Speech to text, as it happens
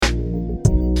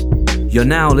You're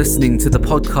now listening to the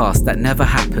podcast that never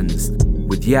happens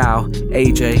with Yao,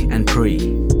 AJ, and Pri.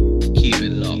 Keep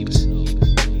it locked.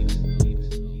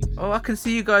 Oh, I can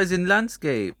see you guys in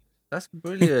landscape. That's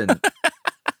brilliant.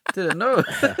 Didn't know.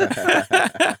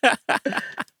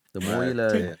 The more you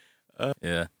learn.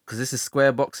 Yeah. Because this is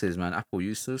square boxes, man. Apple,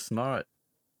 you so smart.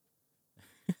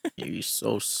 You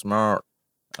so smart.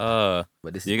 But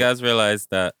this You is guys realize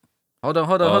that Hold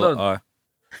on.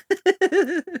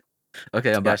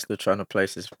 Okay, I'm Guys back. still trying to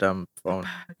place this damn phone.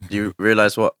 Do you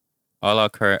realize what? all our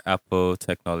current Apple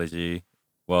technology,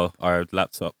 well, our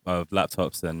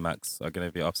laptops and Macs are going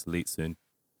to be obsolete soon.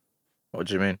 What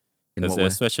do you mean? In Because what they're way?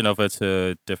 switching over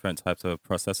to different types of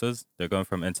processors. They're going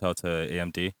from Intel to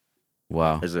AMD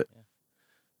Wow. Is it?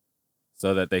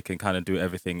 so that they can kind of do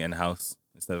everything in-house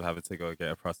instead of having to go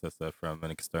get a processor from an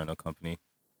external company.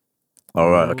 All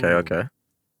right. Okay. Ooh. Okay.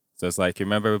 So it's like, you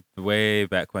remember way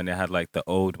back when they had like the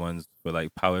old ones with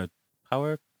like power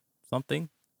something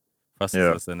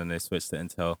processors, and then they switched to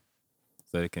Intel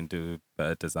so they can do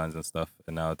better designs and stuff.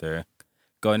 And now they're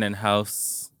going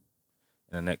in-house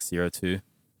in the next year or two.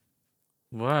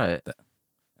 Right.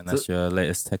 And that's your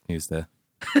latest tech news there.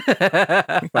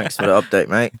 Thanks for the update,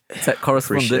 mate. Tech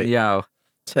correspondent Appreciate it. Yao.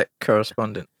 Tech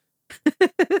correspondent.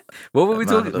 What were we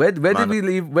Man, talking? Where did man. we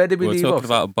leave? Where did we We were leave talking off?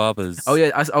 about barbers. Oh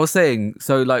yeah, I was saying.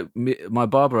 So like, my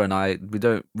barber and I,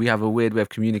 we have a weird way of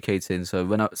communicating.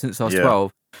 So since I was Yeah.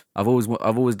 12, I've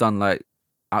always done like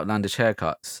outlandish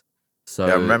haircuts. So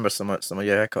Yeah, I remember some of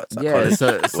your haircuts. At Yeah,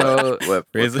 college. so we're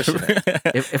Fraser- pushing it.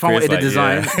 if I wanted a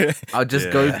design, yeah. I'll just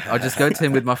go to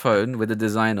him with my phone with a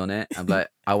design on it. I'm like,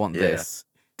 I want Yeah. this,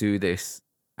 do this,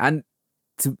 and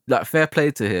to like fair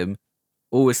play to him,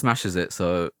 always smashes it.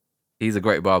 So he's a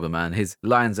great barber, man. His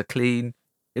lines are clean.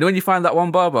 You know when you find that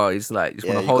one barber, he's like, you just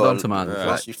want to you hold gotta- on to man. Right.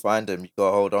 Once you find him, you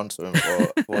gotta hold on to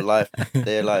him for life,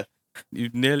 their life.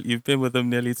 You've been with them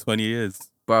nearly 20 years.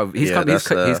 Bro, he's Yeah,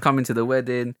 he's coming to the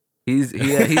wedding. He's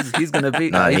gonna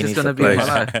be. Nah, he's he just needs gonna a be in my place.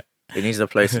 life. He needs a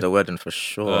place at the wedding for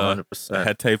sure, 100%.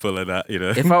 Head table and that, you know.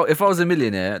 If I was a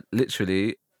millionaire,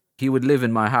 literally, he would live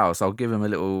in my house. I'll give him a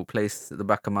little place at the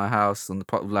back of my house on the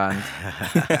plot of land.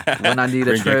 When I need a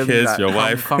Bring your trim, kids, like, your come,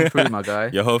 wife. come through, my guy.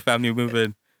 Your whole family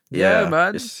moving. Yeah,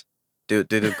 man. Just do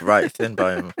the right thing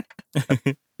by him.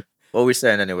 What are we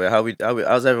saying anyway?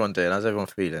 How's everyone doing? How's everyone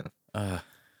feeling?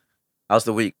 How's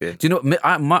the week been? Do you know?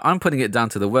 I'm putting it down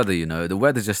to the weather. You know, the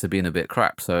weather's just been a bit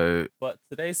crap. So But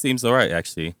today seems all right,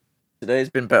 actually. Today's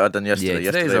been better than yesterday.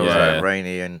 Yeah, today's Yesterday was alright. like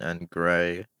rainy and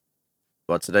grey.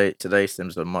 But today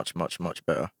seems much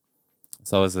better.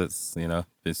 So as it's,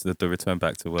 it's the return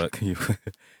back to work.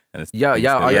 And it's yeah. things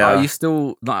Are, going- are you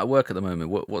still not at work at the moment?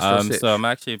 What's the sitch? So I'm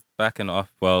actually back in off.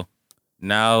 Well,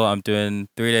 now I'm doing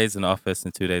 3 days in the office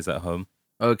and 2 days at home.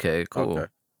 Okay, cool. Okay.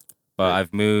 But Yeah.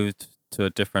 I've moved to a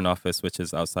different office, which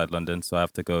is outside London, so I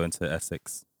have to go into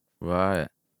Essex. Right.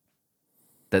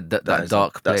 That is-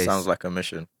 dark place. That sounds like a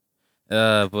mission.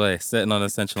 Boy, sitting on the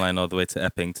Central Line all the way to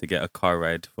Epping to get a car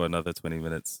ride for another 20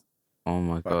 minutes. Oh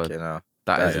my god, Fucking hell.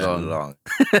 that is long. long.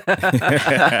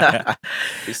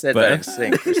 He said But- that in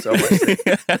sync. With so much sync.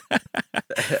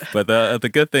 But the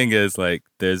good thing is, like,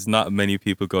 there's not many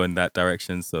people going that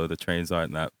direction, so the trains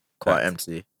aren't that Quite packed.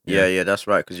 empty. Yeah. Yeah, that's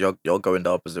right. Because you're going the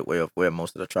opposite way of where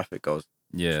most of the traffic goes.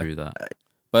 Yeah, True that.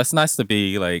 but it's nice to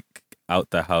be like out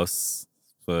the house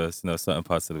for certain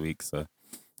parts of the week. So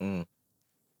Mm.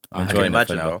 I'm I can enjoying it for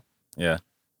imagine, now. bro. Yeah,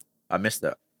 I miss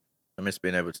that. I miss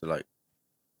being able to like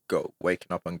go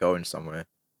waking up and going somewhere.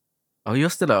 Oh, you're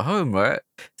still at home, right?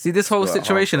 See, this whole Still at home,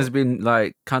 situation bro. has been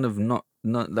like kind of not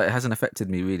like it hasn't affected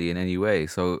me really in any way.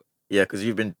 So Yeah, because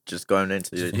you've been just going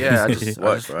into your yeah, I just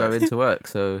work, go right? into work.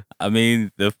 So I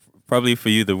mean, probably for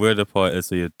you the weirder part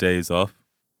is your days off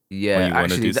yeah, when you want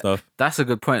to actually, do stuff. that's a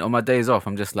good point. On my days off,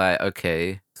 I'm just like,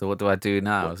 okay, so what do I do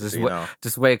now? What to Just do now?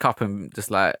 just wake up and just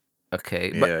like,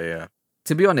 okay. But Yeah.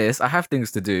 to be honest, I have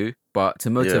things to do, but to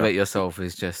motivate yourself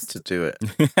is just To do it.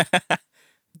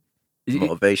 you-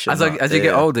 Motivation. as that, you get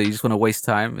yeah. older, you just want to waste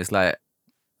time. It's like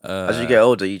As you get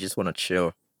older, you just want to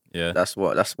chill. yeah, That's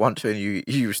one thing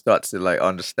you start to like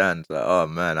understand. Like, oh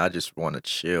man, I just want to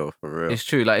chill for real. it's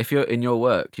true. Like if you're in your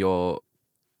work, you're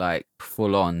like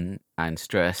full on and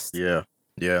stressed. Yeah.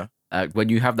 When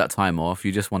you have that time off,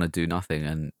 you just want to do nothing.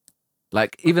 And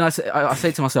like even I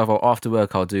say to myself, oh, after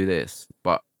work I'll do this,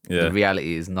 but yeah. the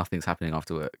reality is nothing's happening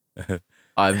after work.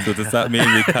 So does that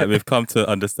mean we've come to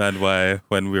understand why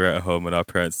when we were at home and our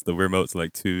parents, the remote's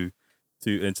like 2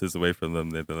 inches away from them,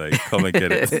 they'd be like, "Come and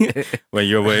get it," when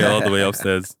you're way all the way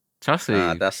upstairs. Trust me.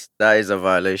 That is a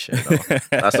violation. Though.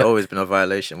 That's always been a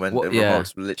violation when What- the yeah.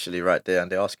 remote's literally right there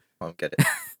and they ask you to come get it.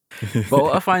 But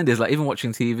what I find is like even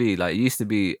watching TV, like it used to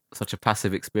be such a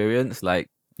passive experience. Like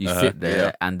you sit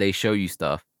there and they show you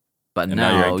stuff, but And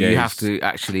now you're now you have engaged. to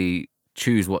actually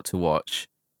choose what to watch.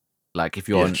 Like if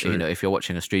you're on, true. if you're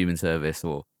watching a streaming service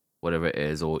or whatever it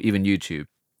is, or even YouTube,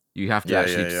 you have to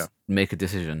actually just make a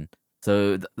decision.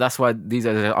 So that's why these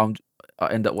days I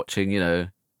end up watching,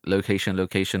 location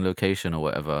or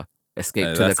whatever.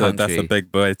 Escape to the country. That's a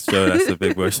big boy show. That's a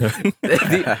big boy show.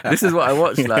 This is what I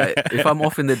watch. Like if I'm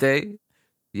off in the day,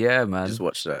 yeah, man, Just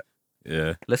watch that.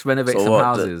 Yeah. let's renovate some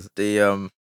houses. The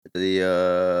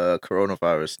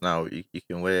coronavirus now, you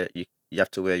can wear you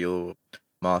have to wear your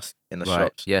mask in the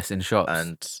shops. Yes, in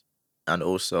shops. And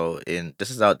also this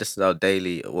is our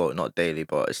daily, well, not daily,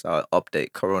 but it's our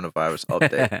coronavirus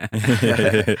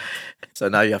update. So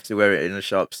now you have to wear it in the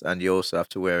shops, and you also have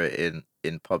to wear it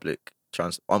in public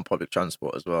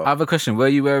transport as well. I have a question. Were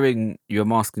you wearing your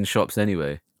mask in shops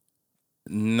anyway?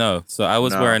 No. So I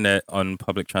was wearing it on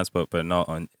public transport, but not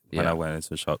when I went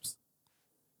into shops.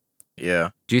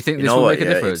 Yeah. Do you think this will make a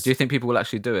difference? Do you think people will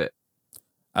actually do it?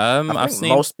 I've seen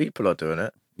most people are doing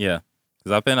it. Yeah,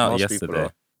 because I've been out yesterday,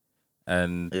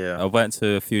 and I went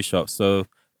to a few shops. So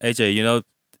AJ,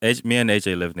 me and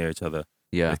AJ live near each other.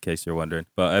 Yeah. In case you're wondering,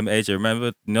 but AJ,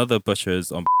 remember the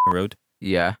butchers on road?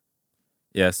 Yeah.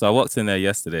 Yeah. So I walked in there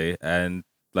yesterday, and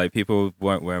like people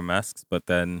weren't wearing masks, but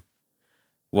then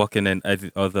walking in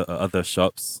other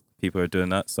shops, people are doing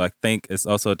that. So I think it's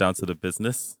also down to the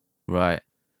business. Right.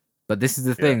 But this is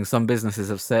the thing. Some businesses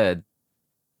have said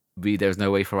there's no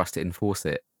way for us to enforce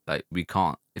it. Like we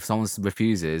can't. If someone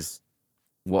refuses,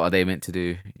 what are they meant to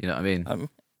do? You know what I mean?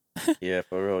 Yeah,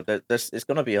 for real. It's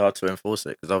gonna be hard to enforce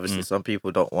it because obviously some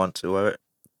people don't want to wear it,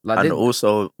 and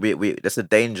also we there's a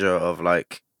danger of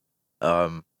like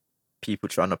people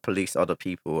trying to police other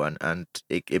people, and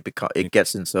it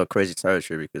gets into a crazy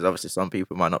territory because obviously some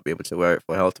people might not be able to wear it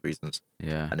for health reasons.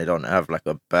 Yeah. And they don't have like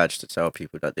a badge to tell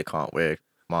people that they can't wear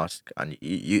mask, and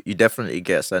you definitely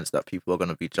get a sense that people are going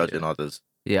to be judging others.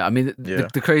 Yeah, I mean,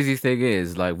 the crazy thing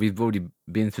is, like, we've already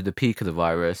been through the peak of the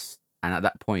virus, and at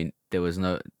that point, there was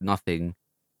no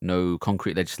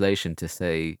concrete legislation to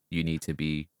say you need to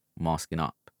be masking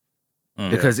up,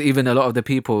 because even a lot of the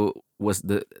people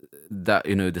the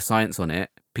science on it.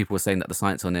 People were saying that the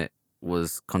science on it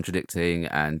was contradicting,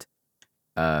 and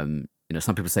some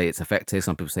people say it's effective,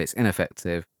 some people say it's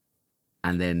ineffective.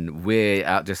 And then we're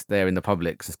out just there in the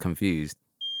public, just confused.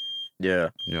 Yeah.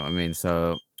 You know what I mean?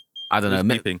 So, I don't know.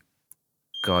 Beeping?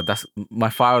 God, that's my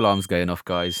fire alarm's going off,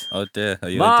 guys. Oh dear, are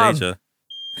you Mom! in danger?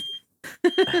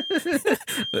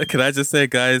 Can I just say,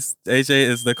 guys, AJ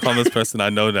is the calmest person I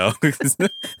know now.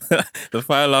 The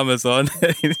fire alarm is on.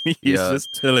 He's just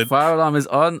chilling. Fire alarm is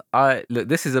on. Look,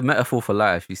 this is a metaphor for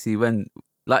life. You see that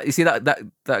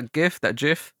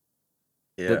GIF?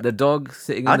 Yeah. The dog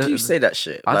sitting. How do you say that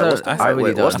shit? What's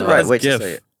the right way to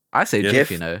say it? I say GIF.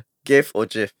 GIF. GIF or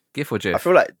GIF? GIF or GIF? I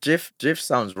feel like GIF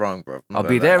sounds wrong, bro. I'll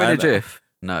be there in a GIF.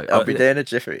 No, I'll be there in a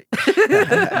jiffy.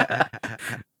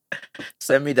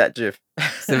 Send me that GIF.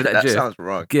 Send me that GIF. Sounds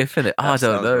wrong. GIF, innit? I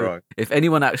don't know. Wrong. If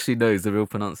anyone actually knows the real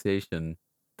pronunciation,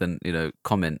 then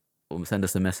comment or send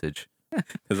us a message.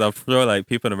 Because I'm sure like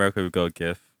people in America would go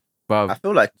GIF. Bro, I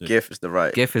feel like GIF is the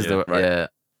right. GIF is the right. Yeah.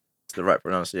 It's the right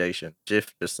pronunciation.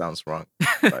 GIF just sounds wrong.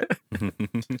 Like,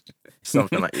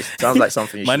 something like it sounds like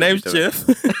something. My name's GIF.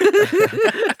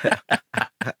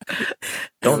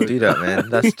 Don't do that, man.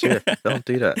 That's GIF. Don't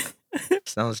do that.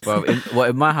 Sounds well.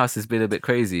 In my house, it's been a bit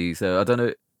crazy. So I don't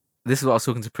know. This is what I was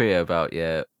talking to Priya about.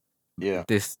 Yeah.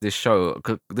 This show.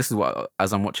 'Cause this is what,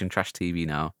 as I'm watching trash TV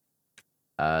now.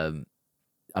 I've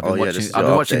been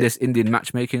watching this Indian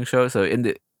matchmaking show. So in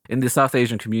the South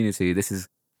Asian community, this is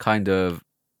kind of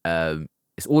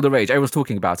it's all the rage. Everyone's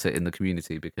talking about it in the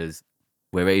community because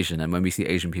we're Asian, and when we see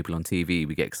Asian people on TV,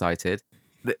 we get excited.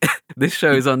 This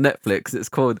show is on Netflix. It's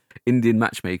called Indian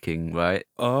Matchmaking, right?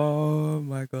 Oh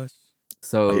my gosh!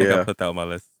 So I think I'll put that on my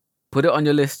list. Put it on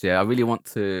your list. Yeah, I really want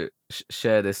to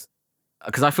share this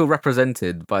because I feel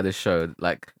represented by this show.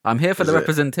 Like I'm here for the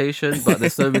representation, but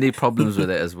there's so many problems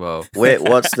with it as well. Wait,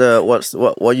 what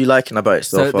are you liking about it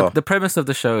so far? The premise of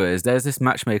the show is there's this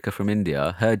matchmaker from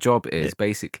India. Her job is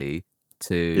basically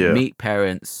to meet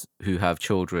parents who have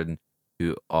children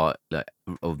who are like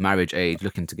of marriage age,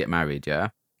 looking to get married. Yeah.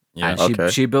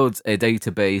 And she builds a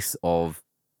database of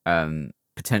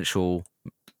potential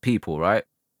people, right?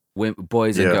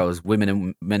 Boys and girls,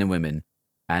 men and women.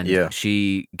 And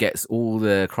she gets all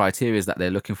the criteria that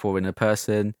they're looking for in a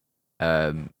person,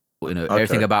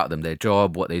 everything about them, their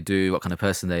job, what they do, what kind of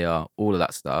person they are, all of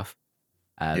that stuff.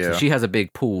 So she has a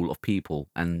big pool of people,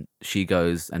 and she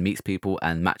goes and meets people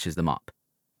and matches them up.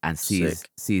 and sees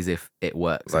if it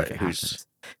works, Like if it happens.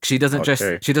 She doesn't just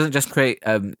create.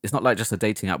 It's not like just a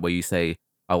dating app where you say,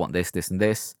 I want this, this, and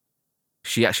this.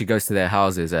 She actually goes to their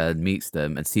houses and meets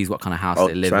them and sees what kind of house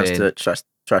they live in.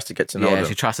 Tries to get to know them. Yeah,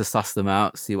 she tries to suss them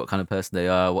out, see what kind of person they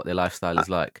are, what their lifestyle is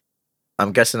like.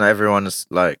 I'm guessing everyone's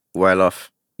like well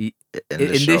off in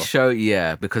this show,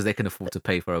 yeah, because they can afford to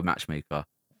pay for a matchmaker.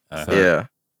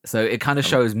 So it kind of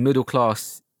shows middle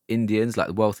class Indians, like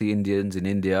wealthy Indians in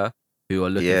India, who are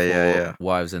looking for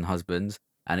wives and husbands,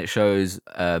 and it shows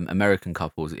American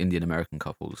couples, Indian American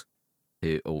couples,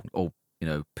 who or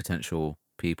potential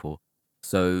people.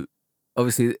 So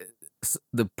obviously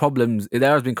the problems,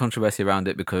 there has been controversy around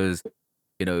it because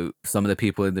some of the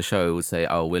people in the show would say,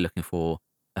 oh, we're looking for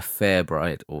a fair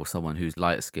bride or someone who's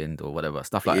light skinned or whatever,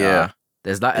 stuff like that.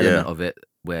 There's that element of it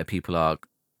where people are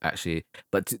actually,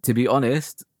 but to be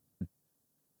honest,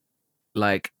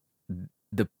 like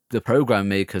the program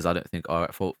makers, I don't think are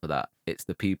at fault for that. It's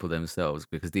the people themselves,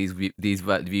 because these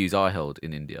views are held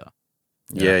in India.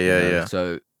 Yeah.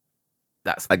 So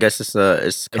that's, I guess it's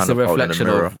a reflection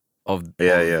of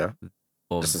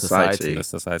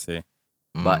society.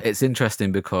 But it's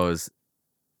interesting because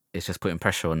it's just putting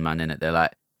pressure on man, innit? They're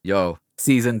like, yo,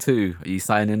 season 2, are you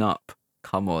signing up?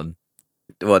 Come on.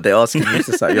 Well, they're asking you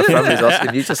to sign. Your family's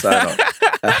asking you to sign up.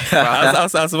 I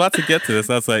was about to get to this.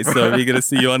 I was like, so are we gonna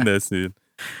see you on there soon?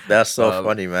 That's so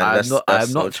funny, man.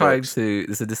 I'm not trying to.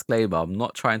 This is a disclaimer. I'm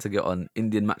not trying to get on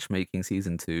Indian Matchmaking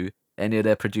season 2. Any of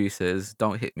their producers,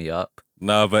 don't hit me up.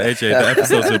 No, but AJ, the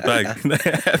episodes were bang.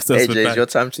 AJ, it's your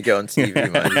time to get on TV,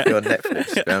 man. You're on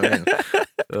Netflix. You know what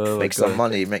I mean? Make some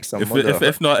money.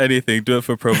 If not anything, do it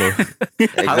for promo.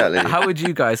 Exactly. How would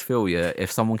you guys feel,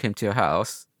 if someone came to your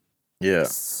house,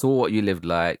 saw what you lived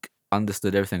like,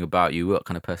 understood everything about you, what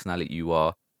kind of personality you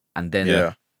are, and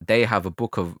then they have a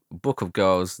book of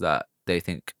girls that they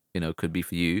think could be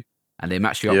for you, and they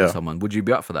match you up with someone? Would you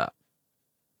be up for that?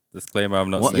 Disclaimer: I'm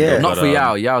not single. Not for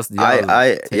Yao. Yao's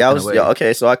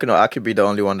okay, so I could be the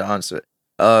only one to answer it.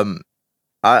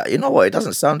 You know what? It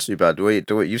doesn't sound too bad. The way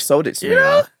you sold it to me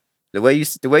now. The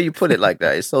way you put it like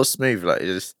that, it's so smooth. Like, it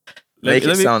just make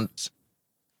it sound.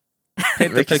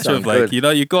 Paint the picture of, like,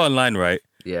 you go online, right?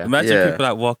 Yeah. Imagine people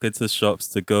that walk into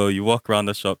shops you walk around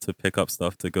the shop to pick up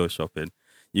stuff to go shopping.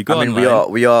 You go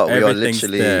online. We are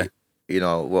literally there.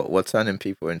 We're turning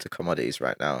people into commodities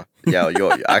right now. Yeah,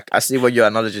 I see where your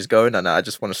analogy is going, and I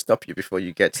just want to stop you before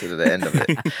you get to the end of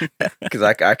it, because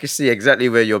I can see exactly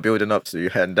where you're building up to,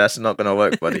 and that's not gonna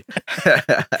work, buddy.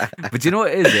 But do you know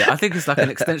what it is? I think it's like an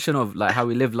extension of like how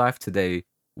we live life today,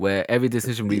 where every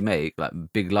decision we make, like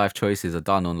big life choices, are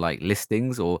done on like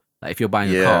listings, or like if you're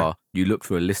buying a car, you look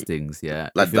through listings. Yeah,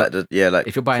 like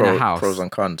if you're buying a house, pros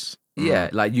and cons. Yeah,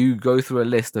 like you go through a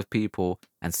list of people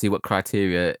and see what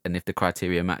criteria, and if the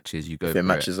criteria matches, you go. If it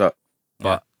matches up,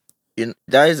 but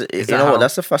that is, what?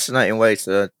 That's a fascinating way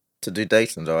to do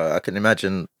dating. Though I can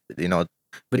imagine, But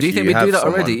do you think we do that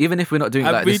already? Even if we're not doing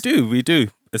like this? We do.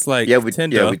 It's like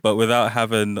Tinder, but without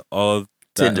having all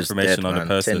that information on the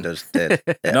person. Tinder's dead.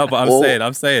 Yeah. No, but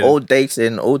I'm saying all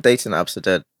dating apps are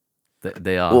dead.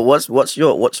 They are. Well, what's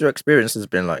your experiences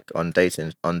been like on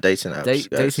dating apps? Dating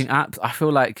apps. I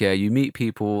feel like you meet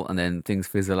people and then things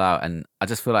fizzle out, and I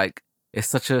just feel like it's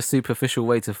such a superficial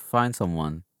way to find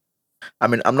someone. I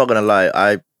mean, I'm not gonna lie.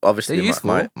 I obviously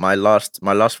my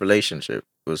last relationship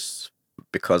was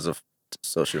because of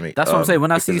social media. That's what I'm saying.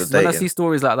 When I see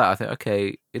stories like that, I think,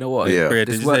 okay, you know what? Yeah. Did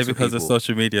you say because of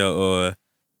social media or?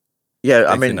 Yeah,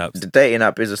 I mean, the dating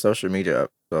app is a social media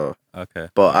app, so okay.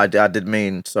 But I did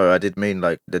mean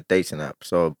like the dating app.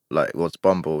 So like,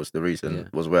 Bumble was the reason,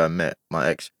 was where I met my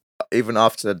ex. Even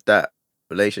after that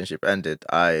relationship ended,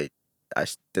 I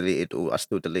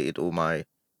still deleted all my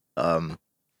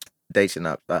dating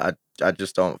apps. I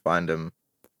just don't find them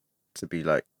to be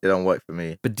like, they don't work for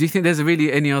me. But do you think there's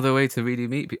really any other way to really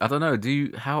meet people? I don't know.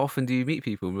 How often do you meet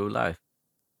people in real life?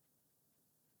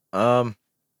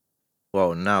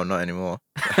 Well, now not anymore.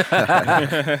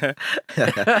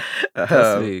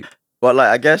 Sweet. But like,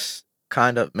 I guess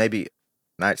kind of maybe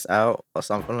nights out or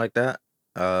something like that.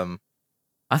 I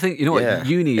think what,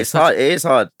 uni. It's hard. It is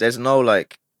hard. There's no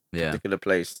like particular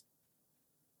place.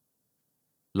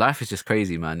 Life is just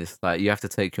crazy, man. It's like you have to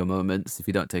take your moments. If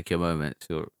you don't take your moments,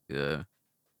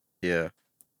 yeah.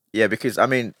 Because I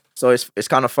mean, so it's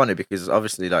kind of funny because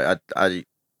obviously, like, at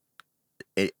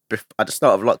the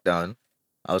start of lockdown,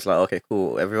 I was like, okay,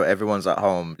 cool. Everyone's at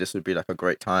home. This would be like a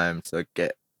great time to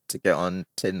get on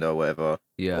Tinder or whatever.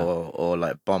 Yeah. Or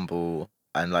like Bumble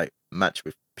and like match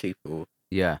with people.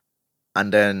 Yeah.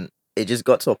 And then it just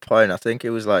got to a point. I think it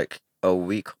was like a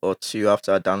week or two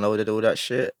after I downloaded all that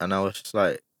shit, and I was just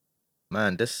like,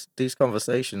 man, these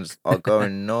conversations are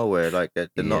going nowhere. Like they're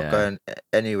not going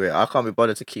anywhere. I can't be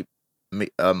bothered to keep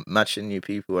matching new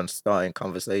people and starting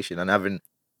conversation and having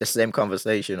the same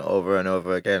conversation over and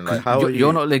over again. Like, how are you?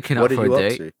 You're not linking up for a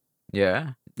date.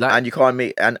 Yeah. Like, and you can't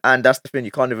meet, and that's the thing,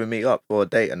 you can't even meet up for a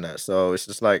date and that. So it's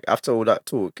just like, after all that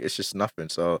talk, it's just nothing.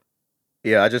 So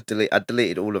yeah, I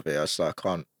deleted all of it. I was like,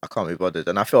 I can't be bothered,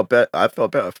 and I felt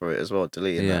better for it as well.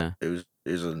 Deleting that, it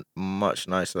was a much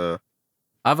nicer.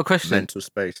 I have a question. Mental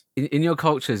space in your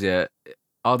cultures. Yeah,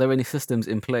 are there any systems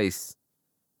in place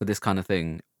for this kind of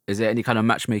thing? Is there any kind of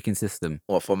matchmaking system?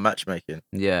 Or for matchmaking?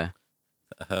 Yeah,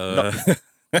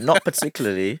 not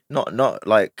particularly. Not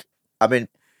like, I mean,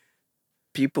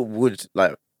 people would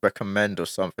like recommend or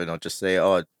something, or just say,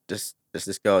 oh, this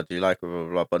girl, do you like her, blah,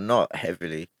 blah, blah, but not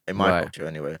heavily in my culture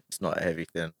anyway. It's not a heavy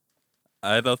thing.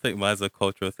 I don't think mine's a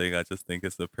cultural thing. I just think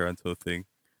it's a parental thing,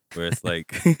 where it's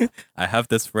like, I have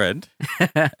this friend,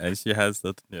 and she has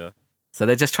that. Yeah. So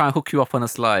they just try and hook you up on a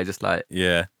slide, just like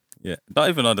yeah, not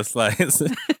even on the slide. It's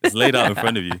laid out in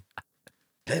front of you.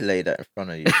 They lay that in front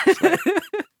of you. Like,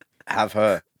 have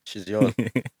her. She's yours.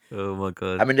 Oh my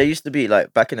god. I mean, there used to be,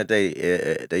 like, back in the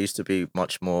day, there used to be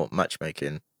much more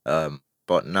matchmaking.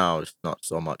 But now it's not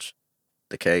so much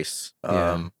the case.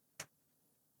 But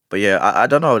yeah, I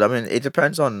don't know. I mean, it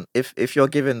depends on if you're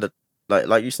given the,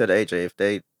 like you said, AJ,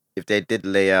 if they did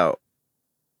lay out,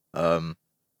 if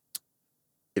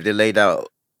they laid out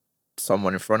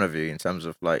someone in front of you in terms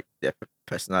of like their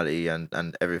personality and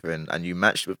everything, and you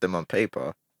matched with them on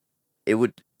paper,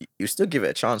 you still give it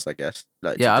a chance, I guess.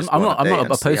 Like, yeah, I'm not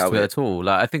opposed to it at all.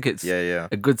 Like, I think it's a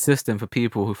good system for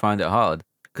people who find it hard,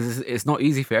 because it's not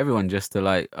easy for everyone just to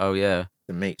like, oh yeah,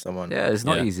 to meet someone. Yeah, it's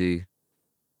not easy.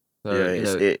 So,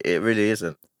 yeah, it really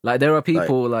isn't. Like, there are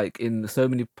people like in so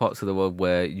many parts of the world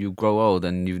where you grow old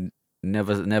and you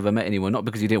never met anyone, not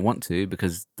because you didn't want to,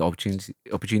 because the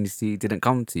opportunity didn't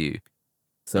come to you.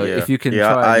 So if you can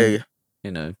try,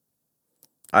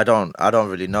 I don't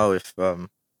really know if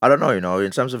I don't know,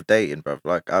 in terms of dating, bro.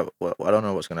 Like, I don't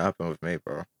know what's gonna happen with me,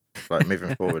 bro. Like,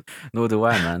 moving forward. Nor do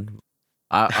I, man.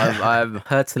 I'm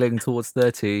hurtling towards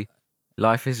 30.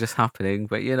 Life is just happening,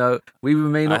 but we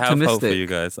remain optimistic. I have hope for you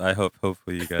guys. I hope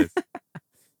for you guys.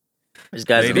 These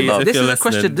guys, ladies, this is a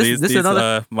question. This is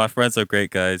another. My friends are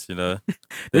great guys. This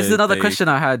is another question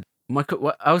I had.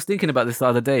 I was thinking about this the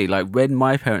other day. Like, when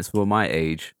my parents were my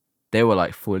age, they were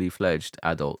like fully fledged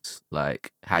adults.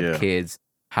 Like, had kids,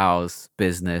 house,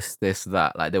 business, this,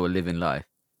 that. Like, they were living life.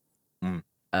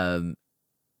 And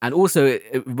also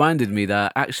it reminded me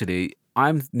that actually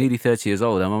I'm nearly 30 years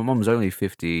old and my mom's only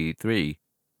 53.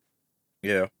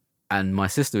 Yeah. And my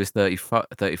sister is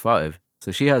 35.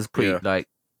 So she has pretty like,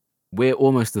 we're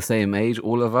almost the same age,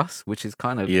 all of us, which is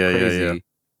kind of crazy.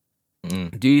 Yeah.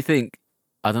 Do you think,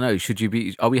 I don't know,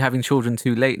 are we having children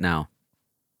too late now?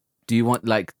 Do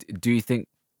you think,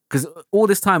 because all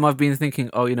this time I've been thinking,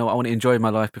 I want to enjoy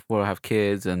my life before I have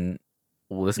kids and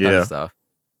all this kind of stuff.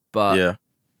 But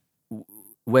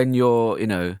when you're,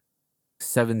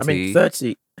 70. I mean,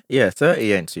 30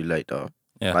 ain't too late though.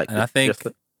 Yeah, like, and I think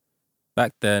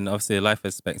back then, obviously, life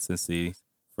expectancy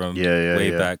from way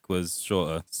back was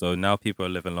shorter. So now people are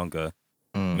living longer.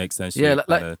 Makes sense. Yeah,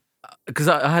 because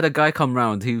I had a guy come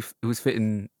round who was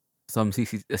fitting some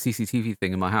CCTV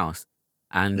thing in my house.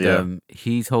 And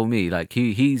he told me, like,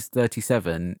 he's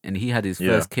 37 and he had his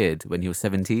first kid when he was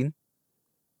 17.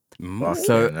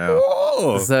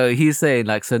 So he's saying,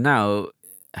 like, so now,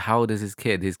 how old is his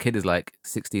kid? His kid is like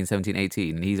 16, 17,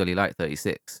 18, and he's only like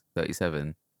 36,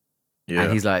 37. Yeah.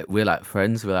 And he's like, we're like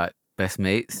friends, we're like best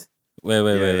mates. Wait.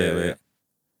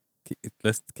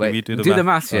 Can we do the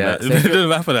math? Yeah. So do the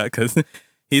math for that, because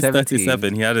he's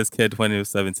 37. He had his kid when he was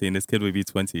 17. His kid would be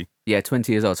 20. Yeah, 20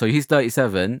 years old. So he's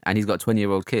 37 and he's got a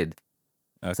 20-year-old kid.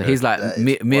 Okay. So he's like,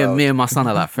 me and my son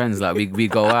are like friends. Like, we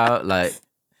go out, like,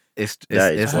 it's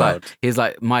like, he's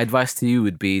like, my advice to you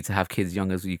would be to have kids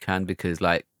young as you can, because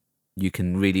like you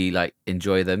can really like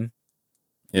enjoy them.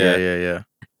 Yeah.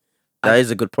 That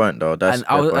is a good point though.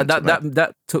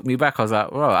 That took me back. I was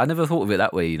like, wow, I never thought of it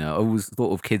that way. I always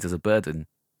thought of kids as a burden.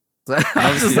 And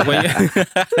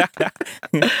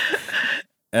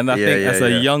I think as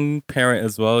a young parent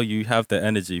as well, you have the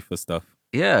energy for stuff.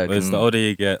 Yeah. Whereas the older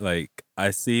you get, like,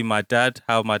 I see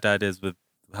how my dad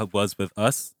was with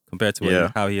us compared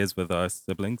to how he is with our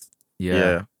siblings.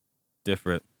 Yeah.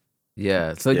 Different.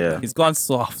 Yeah. So he's gone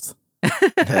soft.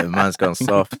 Yeah, man's gone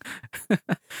soft.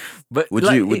 But would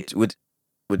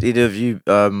either of you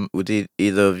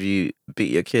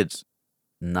beat your kids?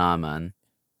 Nah, man.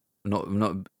 Not.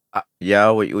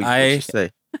 What you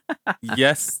say?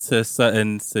 Yes, to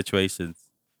certain situations.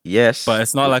 Yes, but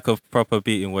it's not like a proper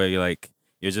beating where you're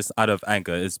just out of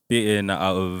anger. It's beating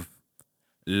out of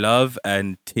love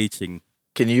and teaching.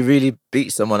 Can you really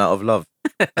beat someone out of love?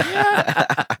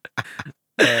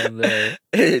 Oh, no.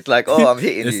 It's like, oh, I'm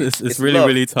hitting you. It's really, love.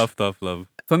 really tough love.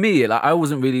 For me, like I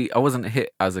wasn't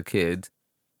hit as a kid.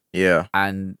 Yeah.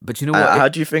 But you know what? How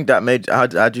do you think that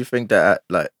how do you think that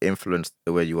like influenced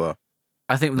the way you are?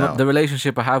 I think now? the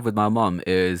relationship I have with my mum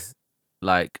is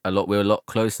like we're a lot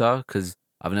closer because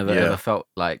I've never ever felt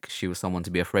like she was someone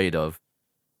to be afraid of,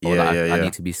 or I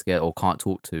need to be scared or can't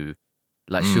talk to.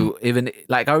 Like she'll even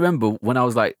like I remember when I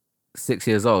was like 6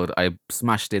 years old, I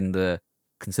smashed in the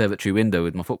conservatory window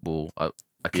with my football. I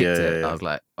kicked it. I was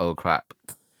like, oh crap,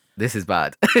 this is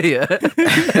bad. Yeah.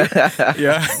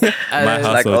 Yeah. My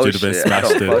household like, oh, would have been shit,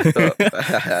 smashed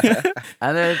in.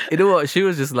 And then you know what? She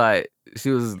was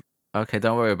okay.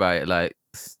 Don't worry about it. Like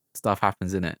stuff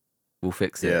happens in it. We'll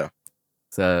fix it. Yeah.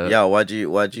 So yeah. Why do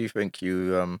you think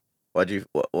you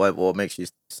what makes you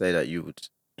say that you would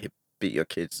beat your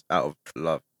kids out of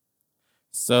love?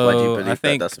 So why do you believe I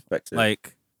think that's effective?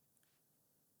 like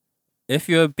if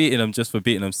you're beating them just for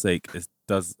beating them's sake,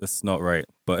 it's not right.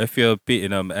 But if you're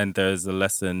beating them and there's a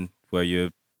lesson where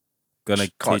you're gonna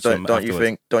teach them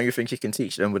afterwards, don't you think you can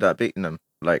teach them without beating them,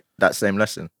 like that same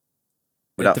lesson,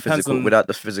 it depends on without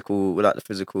the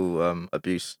physical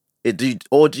abuse? Do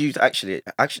you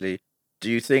actually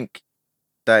do you think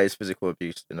that is physical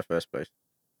abuse in the first place?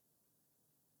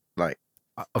 Like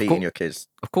beating your kids?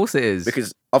 Of course it is.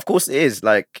 Because of course it is.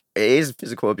 Like it is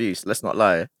physical abuse. Let's not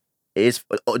lie. It is.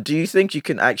 Do you think you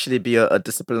can actually be a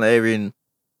disciplinarian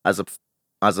as a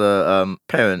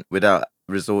parent without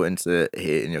resorting to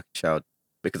hitting your child?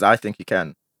 Because I think you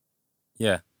can.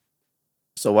 Yeah.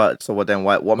 So what? Then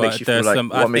what makes you feel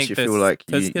like? What makes you feel like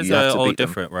you kids have are to all beat them?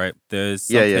 different, right? There's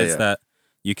some kids that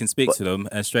you can speak to them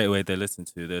and straight away they listen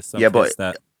to. There's some kids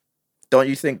that. Don't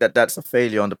you think that that's a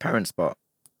failure on the parents' part?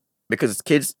 Because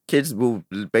kids will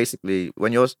basically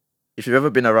if you've ever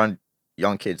been around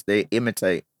young kids, they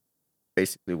imitate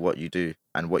basically what you do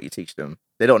and what you teach them.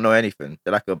 They don't know anything.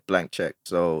 They're like a blank check.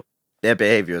 So their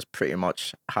behavior is pretty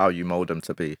much how you mold them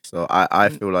to be. So I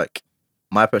feel like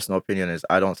my personal opinion is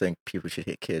I don't think people should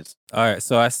hit kids. All right.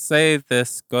 So I say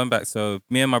this going back. So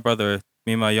me and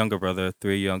my younger brother,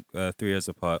 3 years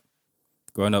apart,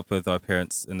 growing up with our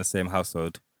parents in the same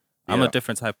household. I'm a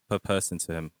different type of person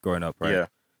to him growing up, right? Yeah.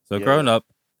 So growing up,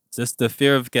 just the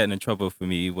fear of getting in trouble for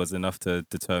me was enough to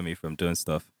deter me from doing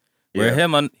stuff. Where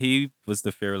he was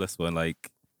the fearless one,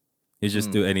 like he'd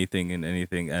just do anything and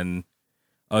anything. And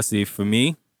obviously for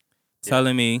me,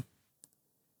 telling me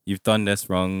you've done this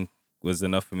wrong was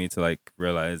enough for me to like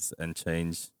realize and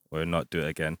change or not do it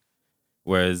again.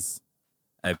 Whereas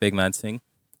a big man thing,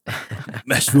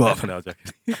 mess you up. No, I'm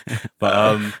joking.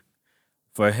 But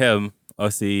for him,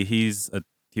 obviously he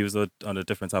was on a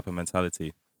different type of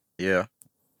mentality. Yeah,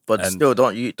 but still,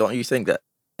 don't you think that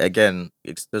again?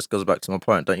 This goes back to my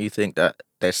point. Don't you think that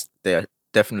there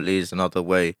definitely is another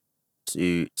way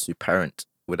to parent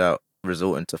without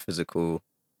resorting to physical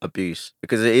abuse?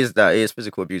 Because it is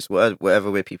physical abuse. Whatever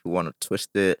way people want to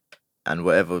twist it, and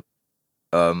whatever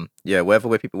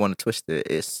way people want to twist it,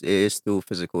 it is still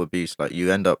physical abuse. Like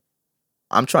you end up.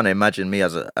 I'm trying to imagine me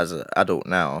as an adult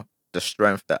now, the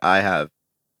strength that I have,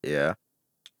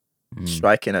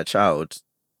 striking a child.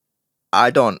 I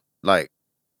don't like.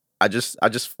 I just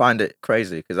find it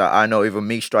crazy because I know even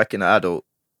me striking an adult,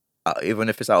 even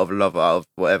if it's out of love or out of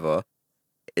whatever,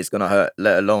 it's gonna hurt.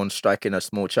 Let alone striking a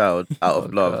small child out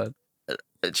of love. Do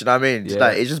you know what I mean? Yeah.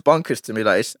 Like it's just bonkers to me.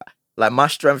 Like it's like my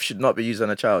strength should not be used on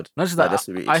a child. Not just like,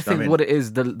 that. I think what it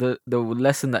is, the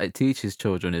lesson that it teaches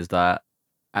children is that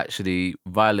actually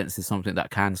violence is something that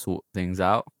can sort things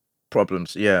out.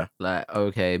 Problems, yeah. Like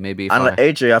okay, maybe. Like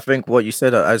AJ, I think what you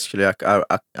said actually,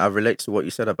 I relate to what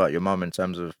you said about your mom in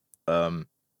terms of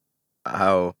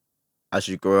how as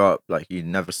you grow up, like you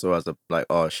never saw as a like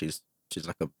she's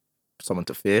like someone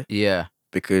to fear. Yeah.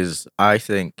 Because I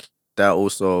think that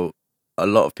also a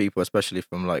lot of people, especially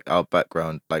from like our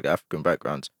background, like African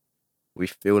backgrounds, we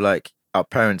feel like our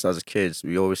parents as kids,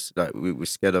 we always like we're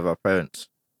scared of our parents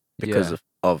because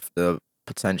of the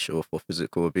potential for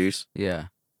physical abuse. Yeah.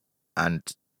 And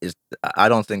I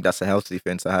don't think that's a healthy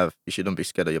thing to have. You shouldn't be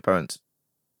scared of your parents.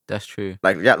 That's true.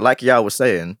 Like Yao was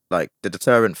saying, like the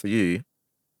deterrent for you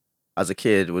as a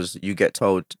kid was you get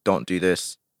told don't do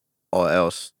this or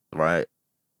else, right?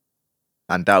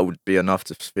 And that would be enough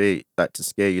to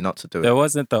scare you not to do it. There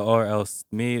wasn't the or else.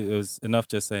 Me, it was enough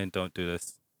just saying don't do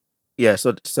this. Yeah,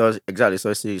 so exactly.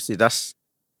 So see that's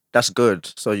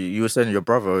good. So you were saying your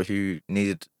brother who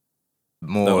needed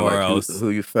more like who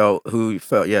you felt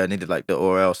needed like the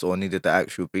or else or needed the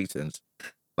actual beatings.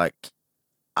 Like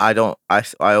I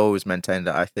always maintain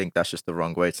that I think that's just the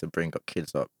wrong way to bring up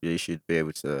kids up. You should be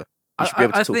able to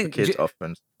talk to kids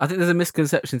often. I think there's a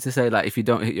misconception to say like if you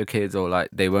don't hit your kids or like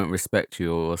they won't respect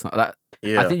you or something like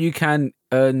that. I think you can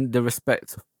earn the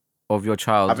respect of your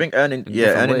child. I think earning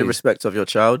the respect of your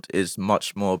child is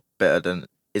much more better than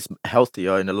it's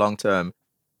healthier in the long term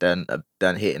than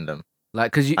hitting them.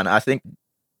 Like and I think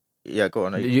go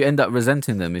on. You end up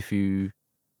resenting them if you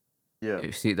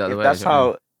see it the other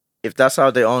way. If that's how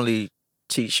they only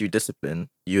teach you discipline,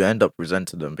 you end up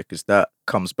resenting them because that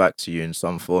comes back to you in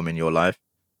some form in your life.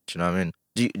 Do you know what I mean?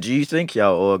 Do you think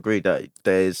or agree that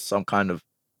there is some kind of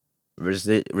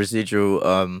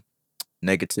residual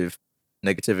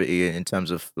negativity in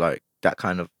terms of like that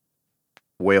kind of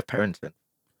way of parenting?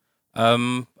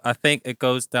 I think it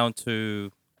goes down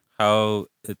to how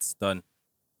it's done.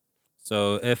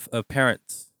 So if a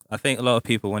parent, I think a lot of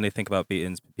people when they think about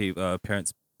beatings,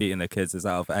 parents beating their kids is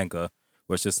out of anger,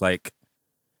 where it's just like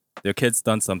their kid's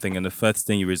done something and the first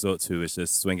thing you resort to is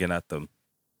just swinging at them.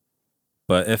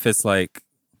 But if it's like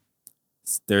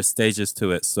there's stages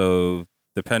to it, so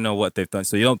depending on what they've done,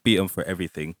 so you don't beat them for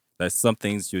everything. There's some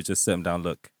things you just sit them down.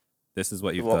 Look, this is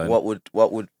what you've done. What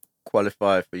would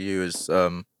qualify for you as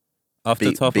off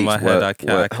the top of my head? I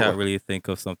can't really think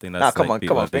of something that's. Come on.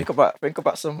 Think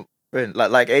about something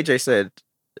like AJ said,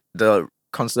 the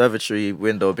conservatory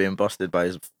window being busted by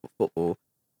his football.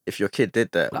 If your kid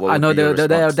did that, I know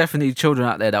there are definitely children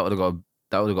out there that would have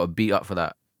got beat up for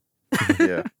that.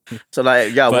 Yeah. So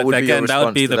like, yeah, but what would again, be your response that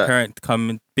would be to the parent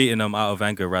beating them out of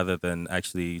anger rather than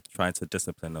actually trying to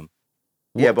discipline them.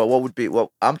 Yeah, but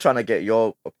I'm trying to get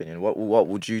your opinion. What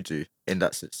would you do in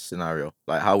that scenario?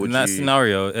 Like, how would in that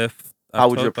scenario, how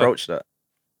would you approach that?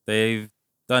 They've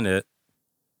done it.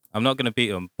 I'm not gonna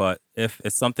beat them, but if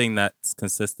it's something that's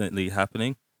consistently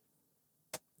happening,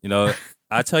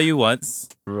 I tell you once,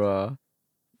 bruh,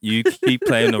 you keep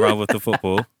playing around with the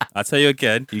football. I tell you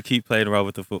again, you keep playing around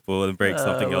with the football and break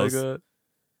something else. God.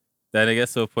 Then it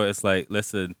gets to a point. It's like,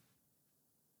 listen,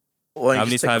 how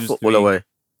many times the football away?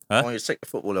 Huh? Why don't you take the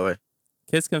football away?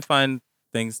 Kids can find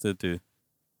things to do.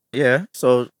 Yeah,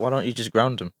 so why don't you just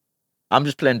ground them? I'm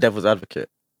just playing devil's advocate,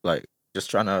 like just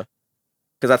trying to,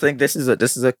 because I think this is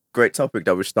a great topic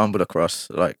that we stumbled across,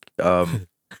 like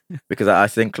because I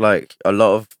think like a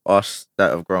lot of us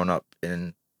that have grown up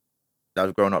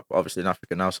obviously in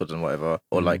African households and whatever,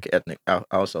 or like ethnic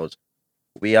households,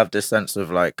 we have this sense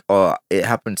of like, oh, it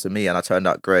happened to me and I turned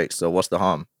out great, so what's the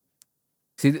harm?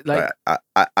 See, like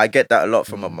I get that a lot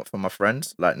from my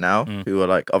friends, like now, who are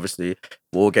like, obviously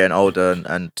we're all getting older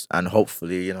and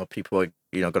hopefully people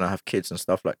are gonna have kids and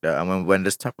stuff like that. And when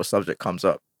this type of subject comes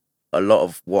up, a lot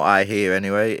of what I hear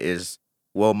anyway is,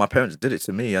 well, my parents did it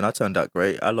to me and I turned out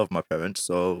great. I love my parents,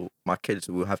 so my kids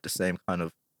will have the same kind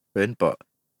of thing, but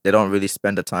they don't really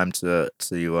spend the time to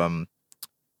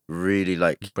really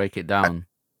like break it down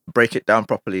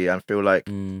properly and feel like,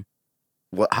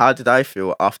 how did I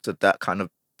feel after that kind of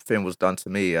thing was done to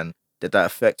me, and did that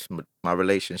affect my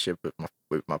relationship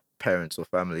with my parents or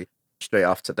family straight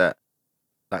after that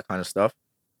kind of stuff?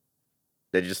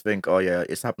 They just think, oh yeah,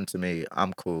 it's happened to me,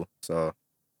 I'm cool. So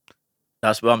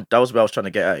that was what I was trying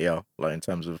to get at, like in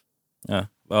terms of. Yeah,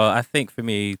 well, I think for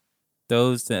me,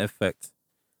 those didn't affect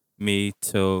me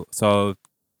so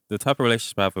the type of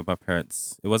relationship I have with my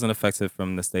parents, it wasn't affected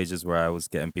from the stages where I was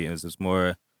getting beaten. It was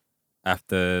more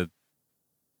after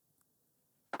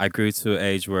I grew to an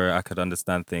age where I could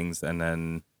understand things, and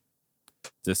then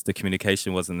just the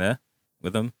communication wasn't there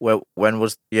with them. Well,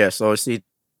 so see,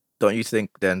 don't you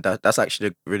think then that's actually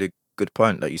a really good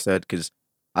point that you said? Because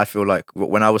I feel like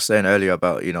when I was saying earlier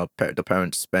about the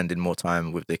parents spending more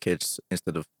time with their kids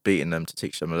instead of beating them to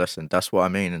teach them a lesson, that's what I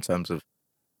mean in terms of,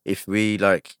 if we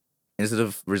like, instead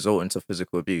of resorting to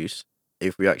physical abuse,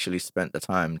 if we actually spent the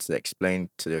time to explain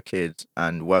to your kids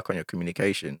and work on your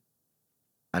communication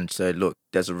and say, look,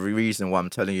 there's a reason why I'm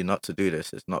telling you not to do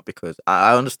this. It's not because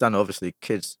I understand, obviously,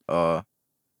 kids are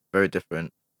very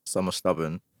different. Some are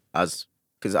stubborn, because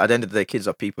at the end of the day, kids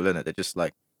are people, innit? They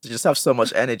just have so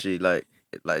much energy, like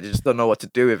they just don't know what to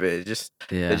do with it.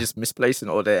 They're just misplacing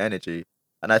all their energy.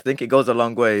 And I think it goes a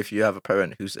long way if you have a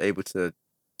parent who's able to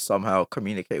somehow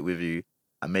communicate with you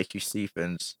and make you see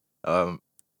things,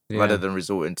 rather than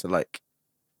resorting to like,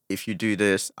 if you do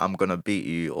this, I'm gonna beat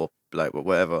you, or like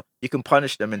whatever. You can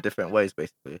punish them in different ways,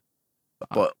 basically,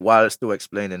 but while still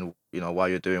explaining, why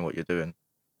you're doing what you're doing.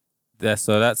 Yeah,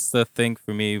 so that's the thing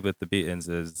for me with the beatings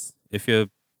is if you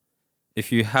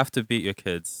have to beat your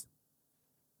kids,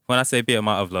 when I say beat him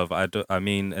out of love, I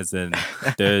mean as in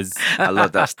there's. I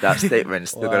love that statement.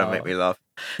 It's still gonna make me laugh.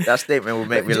 That statement will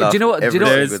make me laugh. Do you know what? Every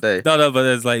single day. No, but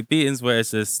there's like beatings where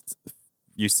it's just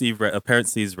you see red, a parent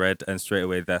sees red, and straight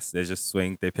away they just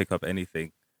swing, they pick up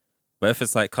anything. But if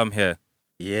it's like come here,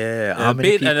 yeah, a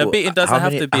beating doesn't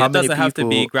have to be. It doesn't have to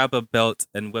be grab a belt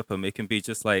and whip them. It can be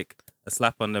just like a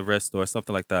slap on the wrist or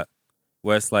something like that,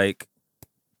 where it's like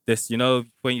this. You know,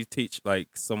 when you teach like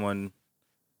someone.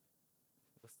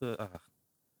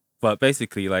 But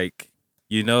basically, like,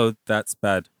 you know that's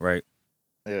bad, right?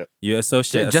 Yeah. You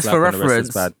associate a just slap for on the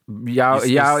wrist reference, with bad.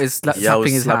 Yao is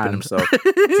slapping his hand. himself.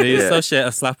 So you associate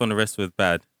a slap on the wrist with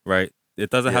bad, right?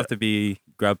 It doesn't have to be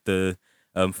grab the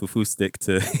fufu stick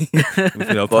to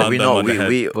but we know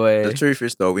the truth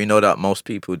is though, we know that most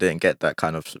people didn't get that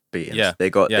kind of beatings. Yeah. They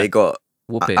got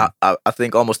whooping. I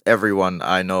think almost everyone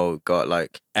I know got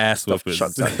like ass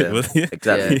whoopers.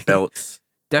 Exactly. Belts.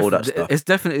 All that stuff. It's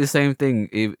definitely the same thing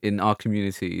in our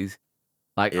communities.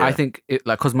 Like I think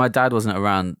because my dad wasn't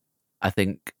around, I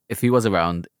think if he was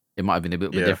around, it might have been a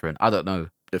bit different. I don't know.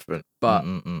 Different. But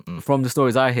from the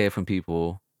stories I hear from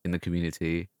people in the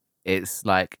community, it's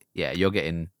like you're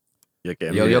getting a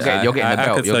belt.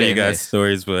 I could tell you guys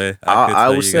stories, but I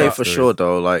will say for sure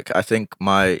though, like I think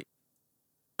my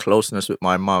closeness with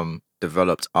my mum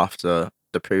developed after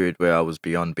the period where I was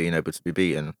beyond being able to be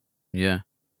beaten. Yeah.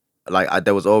 Like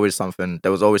there was always something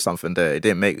there. It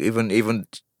didn't make even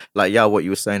like what you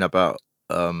were saying about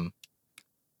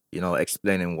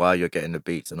explaining why you're getting the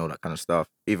beats and all that kind of stuff.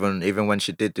 Even when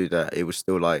she did do that, it was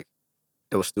still like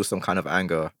there was still some kind of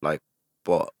anger, like,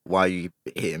 but why are you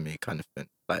hitting me kind of thing.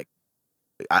 Like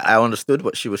I understood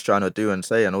what she was trying to do and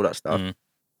say and all that stuff.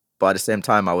 But at the same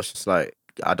time I was just like,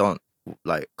 I don't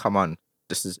like, come on.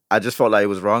 I just felt like it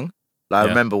was wrong. Like I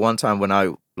remember one time when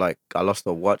I lost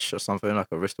a watch or something, like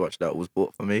a wristwatch that was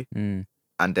bought for me, and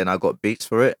then I got beats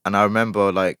for it. And I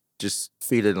remember like just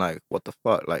feeling like, what the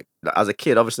fuck? Like as a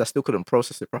kid, obviously I still couldn't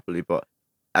process it properly, but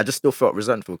I just still felt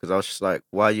resentful because I was just like,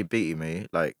 why are you beating me?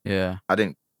 Like, I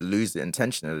didn't lose it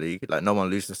intentionally. Like no one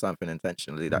loses something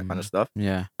intentionally, that kind of stuff.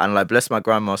 Yeah. And like bless my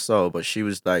grandma's soul, but she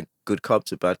was like good cop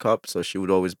to bad cop, so she would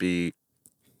always be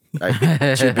like,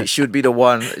 she would be the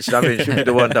one. She'd be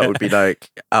the one that would be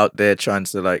like out there trying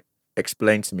to like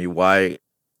explain to me why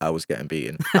I was getting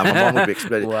beaten, and my mom would be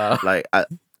explaining like,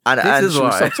 and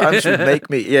sometimes she would make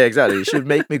me, exactly. She would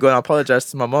make me go and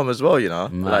apologize to my mom as well. You know,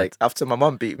 like after my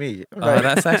mom beat me. Like,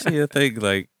 that's actually a thing.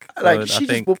 Like she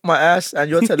just whooped my ass,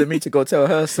 and you're telling me to go tell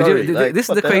her sorry. This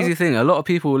is the crazy thing. A lot of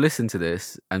people will listen to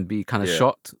this and be kind of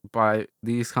shocked by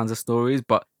these kinds of stories,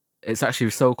 but it's actually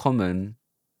so common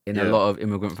in a lot of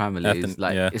immigrant families.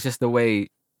 It's just the way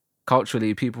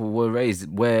culturally people were raised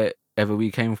wherever we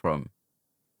came from.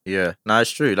 Yeah, no,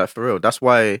 it's true. Like for real. That's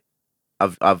why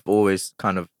I've always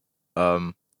kind of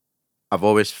I've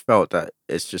always felt that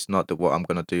it's just not what I'm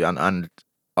gonna do. And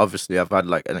obviously I've had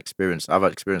like experience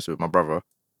with my brother,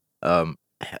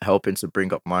 helping to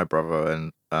bring up my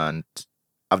brother, and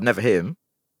I've never hit him.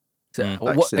 So,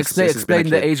 explain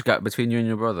the age gap between you and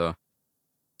your brother.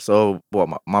 So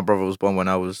my brother was born when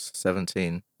I was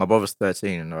 17. My brother's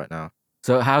 13 right now.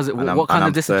 So how's it? What kind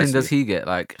of discipline 30. Does he get?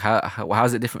 Like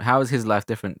how's it different? How is his life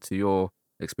different to your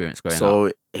experience growing up?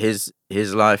 So his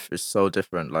life is so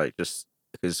different. Like just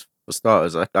because for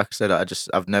starters, like I said,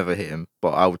 I've never hit him,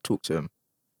 but I would talk to him.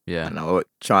 Yeah. And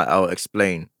I'll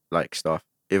explain like stuff,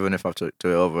 even if I've talked to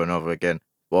it over and over again.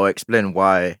 But I'll explain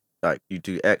why like you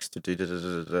do X to do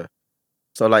da.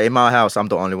 So like in my house, I'm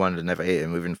the only one that never hit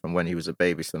him, even from when he was a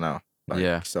baby to now.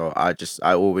 Like, so I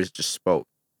always just spoke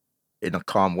in a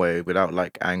calm way, without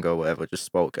like anger or whatever. Just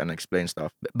spoke and explained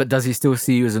stuff. But does he still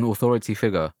see you as an authority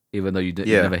figure, even though you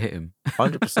never hit him?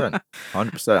 100%,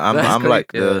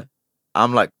 100%.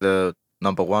 I'm like the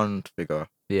number one figure.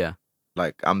 Yeah.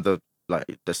 Like I'm the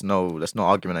there's no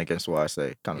argument against what I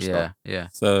say, kind of stuff. Yeah.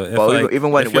 So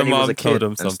even when your he was mom a kid told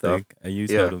him something and you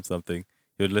told him something,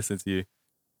 he would listen to you.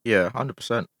 Yeah,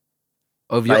 100%.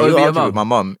 Over your mom? With my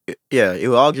mom. Yeah, he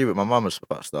will argue with my mom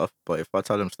about stuff, but if I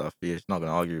tell him stuff, he's not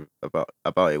gonna argue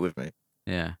about it with me.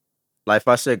 Yeah. Like if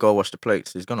I say go wash the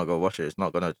plates, he's gonna go wash it. It's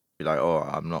not gonna be like, oh,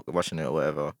 I'm not washing it or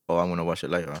whatever, or I'm gonna wash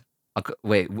it later.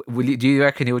 Wait, do you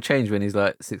reckon he'll change when he's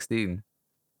like 16?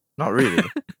 Not really.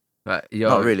 Right,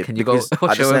 not really. Can you go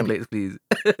wash your own plates, please?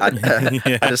 At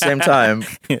the same time,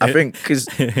 I think because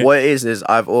what it is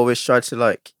I've always tried to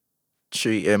like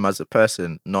treat him as a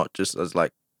person, not just as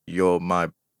like you're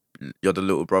the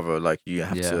little brother. Like you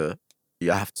have to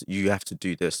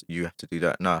do this, you have to do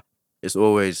that. Nah, it's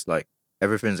always like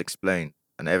everything's explained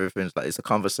and everything's like it's a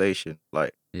conversation.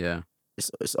 Like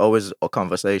it's always a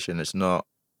conversation. It's not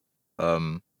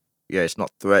it's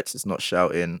not threats, it's not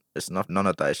shouting, it's none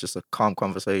of that. It's just a calm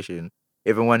conversation.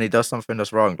 Even when he does something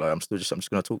that's wrong, like I'm just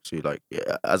gonna talk to you. Like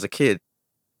as a kid,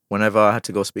 whenever I had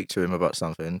to go speak to him about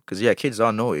something, because kids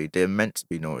are naughty. They're meant to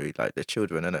be naughty, like they're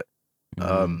children,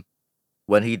 innit?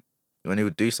 When he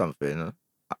would do something,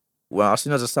 well, as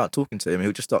soon as I start talking to him, he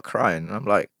would just start crying. And I'm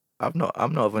like, I'm not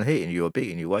even hitting you or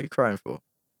beating you. Why are you crying for?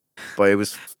 But it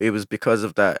was because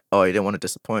of that. Oh, he didn't want to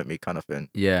disappoint me, kind of thing.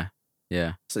 Yeah.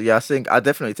 So I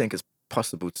definitely think it's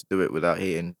possible to do it without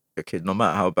hitting your kid, no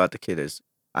matter how bad the kid is.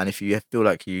 And if you feel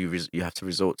like you have to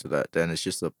resort to that, then it's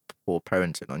just a poor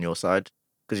parenting on your side,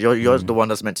 because you're the one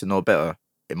that's meant to know better,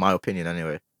 in my opinion.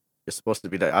 Anyway, you're supposed to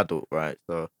be the adult, right?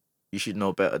 So you should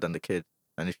know better than the kid.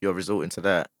 And if you're resorting to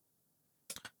that,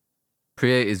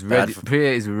 Priya is ready.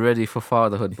 Priya is ready for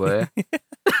fatherhood, boy. He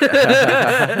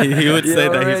would say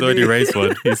that he's already raised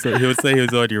one. He would say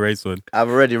he's already raised one. I've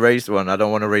already raised one. I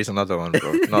don't want to raise another one,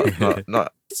 bro.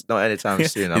 Not anytime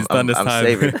soon. I'm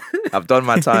saving. I've done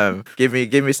my time. Give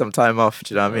me some time off.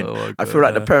 Do you know what I mean? Oh, I feel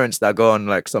like the parents that go on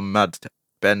like some mad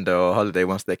bender or holiday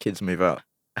once their kids move out.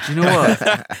 Do you know what?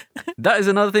 That is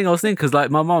another thing I was thinking, because like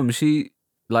my mom, she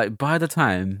like by the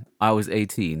time I was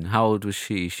 18, how old was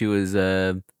she? She was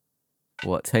 10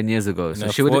 years ago. So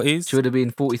she would have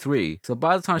been 43. So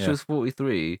by the time she was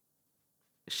 43,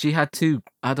 she had 2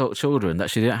 adult children that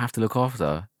she didn't have to look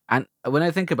after. And when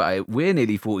I think about it, we're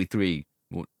nearly 43,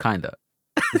 kinda.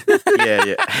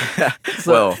 Yeah.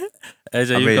 So, well,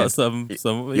 AJ, you got some.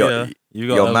 You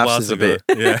got your maths is a bit.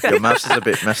 Yeah. Your maths is a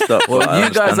bit messed up. Well, you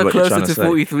guys are closer to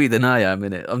 43 than I am,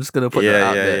 innit? I'm just gonna put that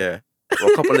out there. Yeah.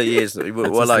 Well, a couple of years.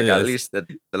 We're like at least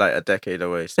like a decade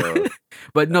away. So,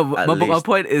 but no. But my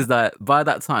point is that by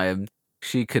that time,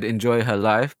 she could enjoy her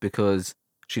life because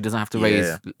she doesn't have to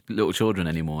raise little children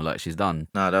anymore. Like she's done.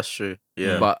 No, that's true.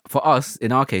 Yeah. But for us,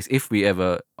 in our case, if we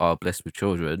ever are blessed with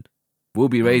children, we'll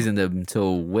be raising them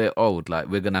until we're old. Like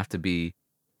we're gonna have to be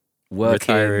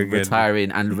working,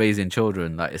 retiring, and raising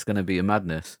children. Like it's gonna be a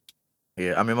madness.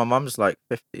 Yeah, I mean, my mum's like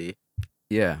 50.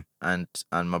 Yeah, and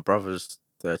my brother's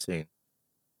 13.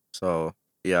 So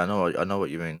yeah, I know what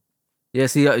you mean. Yeah,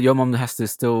 see, your mum has to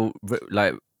still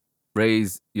like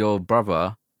raise your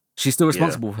brother. She's still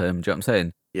responsible for him. Do you know what I'm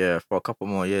saying? Yeah, for a couple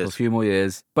more years. For a few more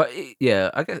years. But yeah,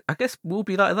 I guess we'll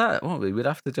be like that, won't we? We'd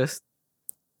have to just.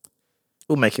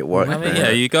 We'll make it work. I mean,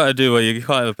 yeah, you gotta do what you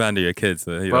can't abandon your kids.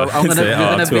 So,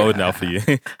 I'm too old now for you.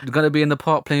 You're gonna be in the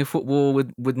park playing football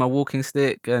with my walking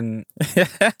stick, and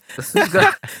who's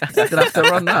gonna have to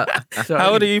run that.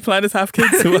 How old are you planning to have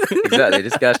kids? Exactly.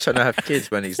 This guy's trying to have kids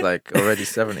when he's like already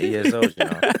 70 years old. You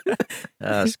know,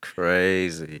 that's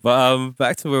crazy. But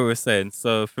back to what we were saying.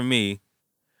 So for me,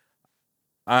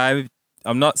 I'm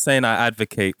not saying I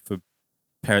advocate for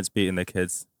parents beating their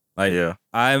kids. Like,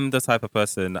 I'm the type of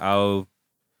person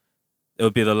it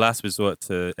would be the last resort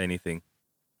to anything.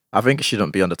 I think it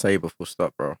shouldn't be on the table. Full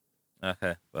stop, bro.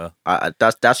 Okay, well,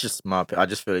 that's just my opinion. I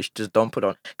just feel you should just don't put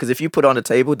on, because if you put it on the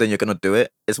table, then you're gonna do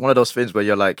it. It's one of those things where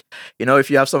you're like, if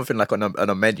you have something like on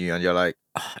a menu and you're like,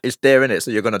 it's there in it,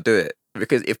 so you're gonna do it.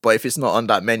 Because if it's not on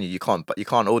that menu, you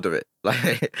can't order it.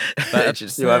 Like, you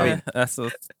see what I mean?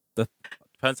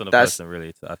 Depends on the person,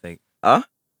 really. I think.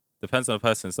 Depends on the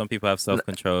person. Some people have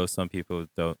self-control. Some people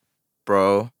don't.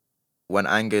 Bro, when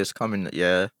anger is coming,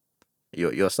 your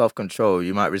self-control,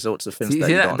 you might resort to things that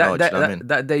you don't know. Do you know what I mean?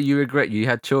 That day you regret you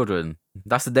had children,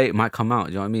 that's the day it might come out.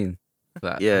 Do you know what I mean?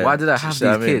 Like, why did I have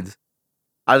these kids?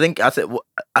 I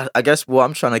guess what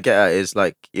I'm trying to get at is,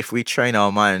 like, if we train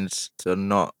our minds to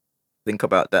not think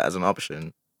about that as an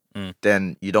option,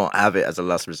 then you don't have it as a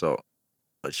last resort.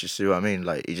 But you see what I mean?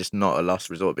 Like, it's just not a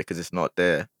last resort because it's not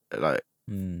there. Like,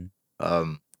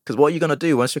 because what are you gonna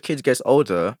do once your kid gets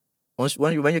older?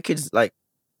 When your kid's like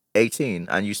 18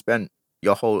 and you spend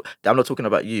your whole, I'm not talking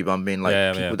about you, but I mean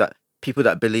like people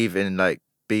that believe in like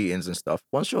beatings and stuff.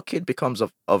 Once your kid becomes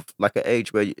of like an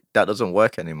age where that doesn't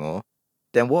work anymore,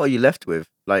 then what are you left with?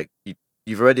 Like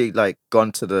you've already like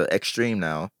gone to the extreme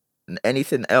now, and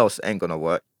anything else ain't gonna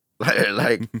work.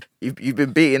 Like you've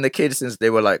been beating the kids since they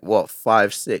were like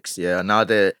 5, 6, yeah. Now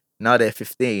they're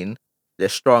 15, they're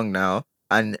strong now,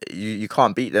 and you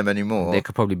can't beat them anymore. They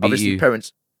could probably beat you.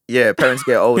 Parents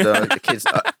get older, the kids.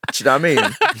 Do you know what I mean?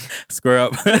 Square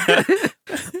up.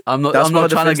 I'm not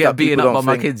trying to get beaten up by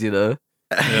my kids, you know.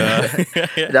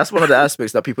 Yeah. That's one of the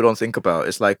aspects that people don't think about.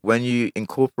 It's like when you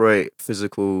incorporate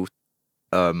physical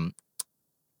abuse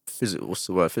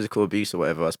or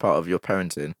whatever as part of your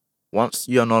parenting. Once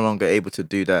you're no longer able to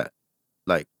do that,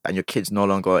 like, and your kids no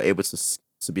longer are able to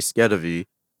be scared of you,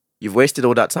 you've wasted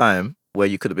all that time where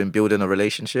you could have been building a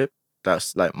relationship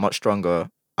that's like much stronger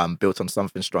and built on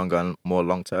something stronger and more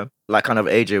long term. Like kind of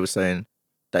AJ was saying,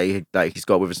 he's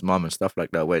got with his mum and stuff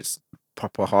like that, where it's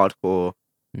proper hardcore,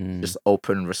 just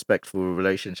open, respectful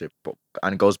relationship,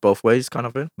 and it goes both ways, kind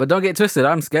of thing. But don't get twisted.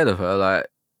 I'm scared of her. Like,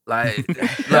 do you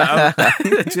know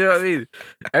what I mean?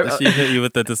 Does she hit you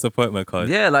with the disappointment card?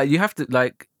 Yeah, like you have to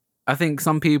like. I think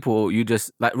some people you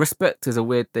just like respect is a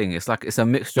weird thing. It's like it's a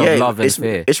mixture of love and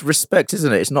fear. It's respect,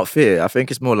 isn't it? It's not fear. I think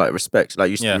it's more like respect.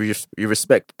 Like you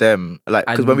respect them. Like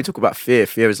because when we talk about fear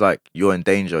is like you're in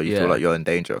danger. You feel like you're in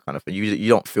danger, kind of thing. You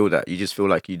don't feel that. You just feel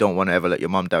like you don't want to ever let your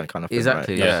mum down, kind of thing.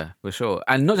 Exactly. Right? Yeah, for sure.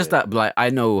 And not just that, but like I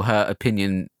know her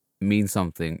opinion means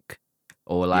something,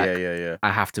 or like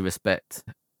I have to respect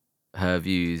her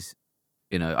views.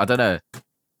 You know, I don't know.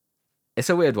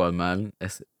 It's a weird one, man.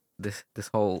 It's this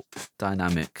whole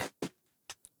dynamic.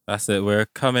 That's it. We're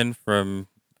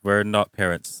not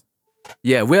parents.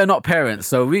 Yeah, we're not parents,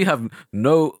 so we have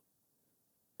no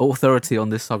authority on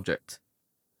this subject.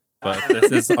 But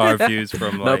this is our views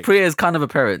from like... No, Priya is kind of a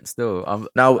parent still.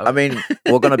 I mean,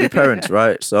 we're gonna be parents,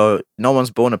 right? So no one's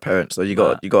born a parent, so you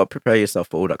got to prepare yourself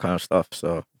for all that kind of stuff.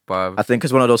 So I think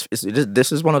it's one of those.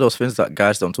 This is one of those things that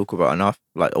guys don't talk about enough,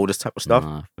 like all this type of stuff.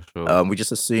 For sure. We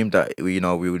just assume that when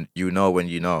you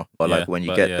know, but like when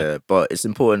you get there. But it's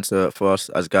important for us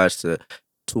as guys to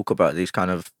talk about these kind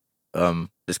of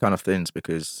things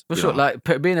because for sure, like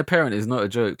being a parent is not a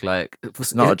joke. Like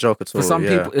it's not a joke at all. For some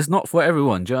people, it's not for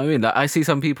everyone. Do you know what I mean? Like I see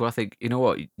some people, I think, you know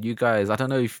what, you guys, I don't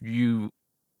know if you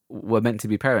were meant to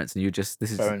be parents and this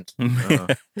is parents.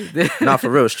 No, for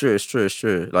real, it's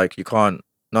true. Like you can't.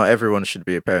 Not everyone should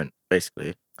be a parent,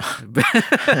 basically.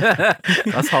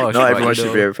 That's harsh. Not everyone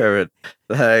should be a parent.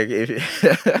 Like,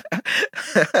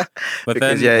 but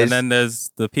then there's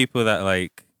the people that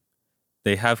like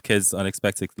they have kids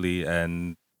unexpectedly,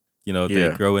 and you know they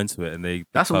grow into it, and they.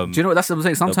 Do you know what? That's what I'm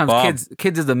saying. Sometimes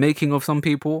kids is the making of some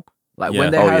people. Like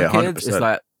when they have kids, 100%. It's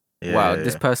like, wow,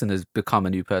 this person has become a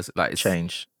new person. Like it's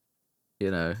change.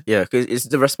 You know. Yeah, because it's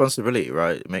the responsibility,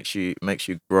 right? It makes you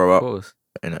grow up. Of course.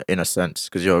 In a sense,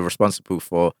 because you're responsible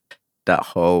for that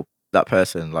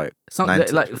person, like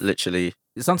literally.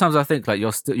 Sometimes I think like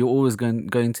you're always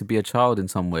going to be a child in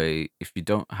some way if you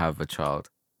don't have a child.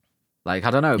 Like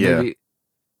I don't know, maybe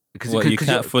because you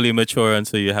can't fully mature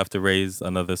until you have to raise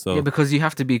another soul. Yeah, because you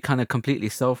have to be kind of completely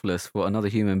selfless for another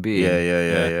human being.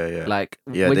 Yeah. Like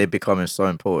they're becoming so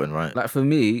important, right? Like for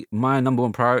me, my number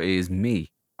one priority is me.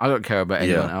 I don't care about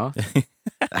anyone else. Do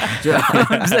you know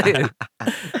what I'm saying?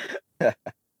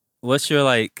 What's your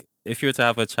like? If you were to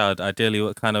have a child, ideally,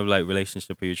 what kind of like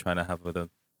relationship are you trying to have with them?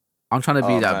 I'm trying to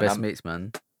be best mates,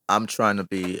 man. I'm trying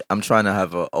to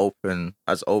have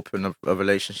as open a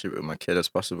relationship with my kid as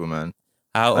possible, man.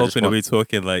 How open are we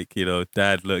talking? Like, you know,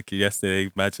 Dad, look,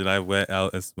 yesterday, imagine I went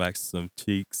out and smacked some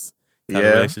cheeks. Kind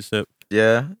of relationship.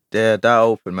 Yeah, that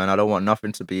open, man. I don't want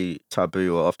nothing to be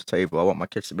taboo or off the table. I want my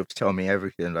kids to be able to tell me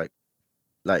everything, like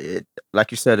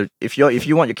you said, if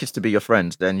you want your kids to be your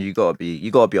friends, then you gotta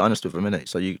be honest with them, innit?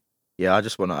 So I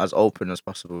just want as open as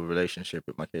possible relationship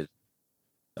with my kids.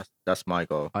 That's my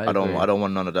goal. I don't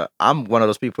want none of that. I'm one of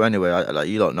those people anyway. Like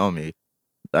you don't know me.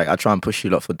 Like I try and push you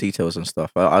lot for details and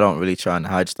stuff. I don't really try and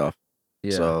hide stuff.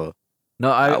 Yeah. So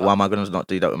why am I gonna not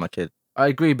do that with my kid? I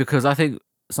agree because I think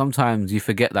sometimes you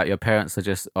forget that your parents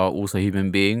are also human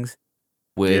beings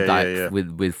with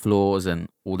with flaws and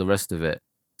all the rest of it.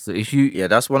 So if you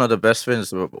that's one of the best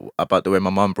things about the way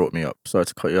my mum brought me up. Sorry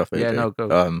to cut you off. AJ. Yeah, no,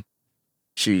 go.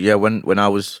 She when I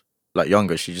was like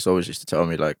younger, she just always used to tell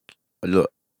me like, look,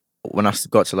 when I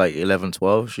got to like 11,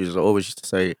 12, she always used to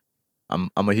say, I'm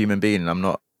a human being. And I'm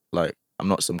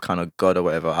not some kind of god or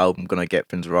whatever. I'm gonna get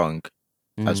things wrong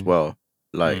as well.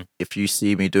 Like if you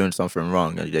see me doing something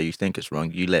wrong and you think it's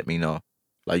wrong, you let me know.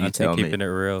 Like you tell me. Keeping it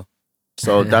real.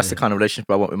 So that's the kind of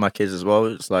relationship I want with my kids as well.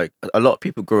 It's like a lot of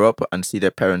people grow up and see their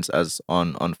parents as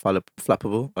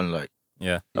unflappable and like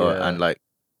and like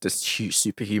this huge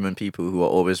superhuman people who are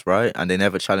always right and they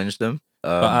never challenge them.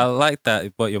 But I like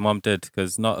that what your mom did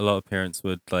because not a lot of parents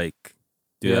would like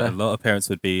do that. A lot of parents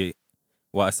would be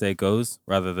what I say goes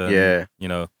rather than you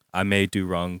know I may do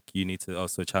wrong. You need to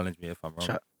also challenge me if I'm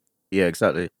wrong. Yeah,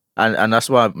 exactly. And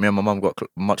that's why me and my mom got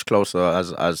much closer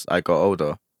as I got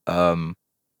older.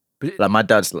 Like my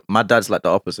dad's like the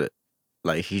opposite.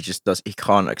 Like he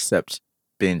can't accept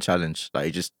being challenged. Like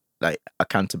he just like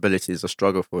accountability is a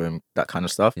struggle for him, that kind of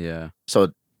stuff. Yeah.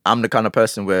 So I'm the kind of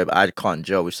person where I can't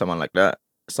gel with someone like that.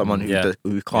 Someone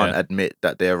who can't admit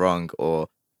that they're wrong or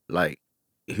like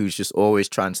who's just always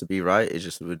trying to be right. It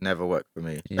just would never work for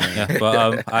me. Yeah.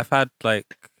 But I've had like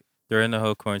during the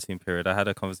whole quarantine period, I had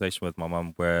a conversation with my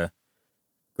mum where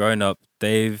growing up,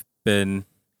 they've been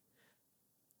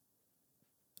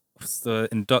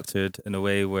inducted in a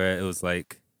way where it was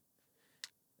like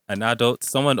an adult,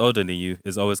 someone older than you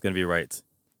is always going to be right.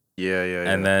 Yeah.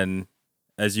 And then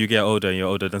as you get older and you're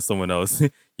older than someone else,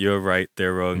 you're right,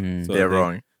 they're wrong. They're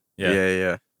wrong.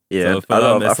 Yeah. So for a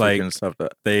lot them, of it's Africans like have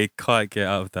that. they can't get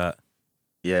out of that.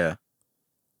 Yeah.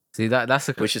 See that's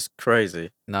which is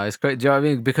crazy. No, it's great. Do you know what I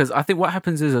mean? Because I think what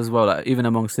happens is as well, like even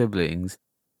among siblings,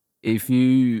 if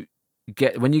you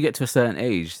when you get to a certain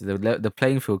age, the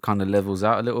playing field kind of levels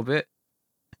out a little bit,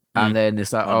 and then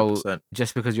it's like 100%.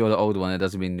 Just because you're the older one, it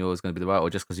doesn't mean you're always going to be the right, or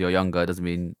just because you're younger, it doesn't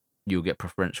mean you'll get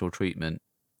preferential treatment.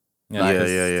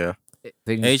 Yeah.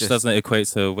 Age doesn't equate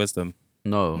to wisdom.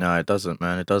 No, it doesn't,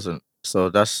 man. It doesn't. So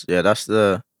that's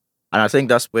the, and I think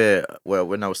that's where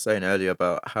when I was saying earlier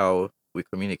about how we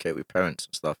communicate with parents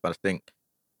and stuff, I think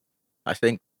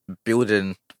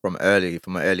building from an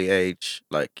early age,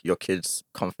 like your kids'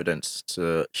 confidence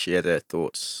to share their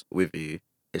thoughts with you,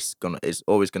 is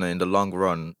always gonna in the long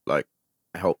run like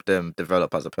help them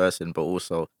develop as a person, but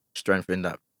also strengthen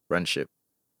that friendship.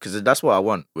 Because that's what I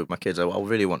want with my kids. I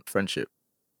really want friendship.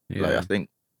 Yeah. Like I think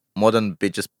more than be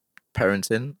just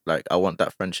parenting, like I want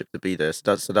that friendship to be there.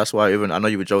 So that's why even I know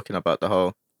you were joking about the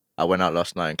whole I went out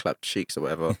last night and clapped cheeks or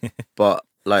whatever, but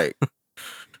like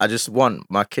I just want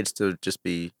my kids to just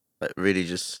be like really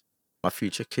just my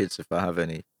future kids, if I have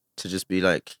any, to just be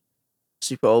like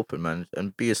super open, man,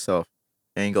 and be yourself.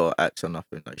 You ain't gotta act or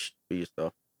nothing. Like be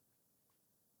yourself.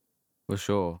 For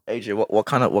sure. AJ, what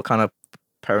kind of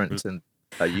parenting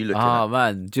are you looking at? Oh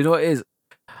man, do you know what it is?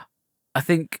 I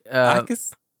think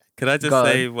can I just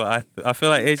say what I feel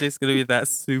like AJ's gonna be that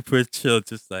super chill,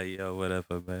 just like yo,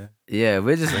 whatever, man. Yeah,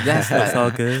 we're just that's all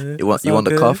good. You want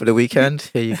the car for the weekend?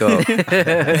 Here you go.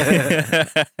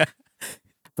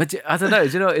 But I don't know.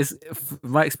 Do you know? It's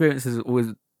my experience is always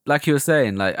like you were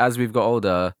saying. Like as we've got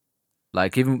older,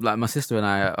 like even like my sister and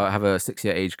I have a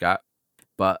 6-year age gap,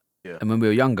 but and when we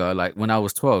were younger, like when I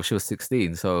was 12, she was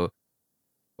 16, so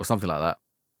or something like that.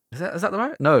 Is that the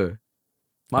right? No.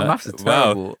 My maths is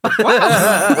terrible. Wow. Wait,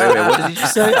 what did you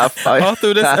just say? All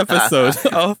through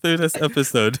this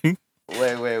episode.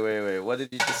 Wait. What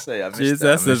did you just say? I missed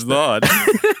Jesus is Lord.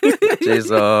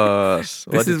 Jesus.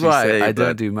 This is why I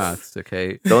don't do maths,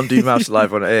 okay? Don't do maths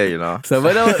live on air, you know? So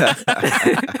when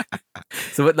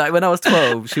when I was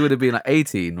 12, she would have been like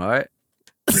 18, right?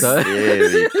 So here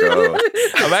we go.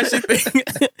 I'm actually thinking,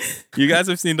 you guys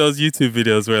have seen those YouTube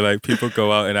videos where like people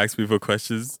go out and ask people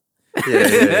questions.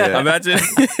 Yeah. Imagine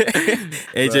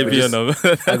AJ being on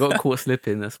them. I got caught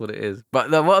slipping. That's what it is. But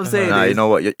what I'm saying is, you know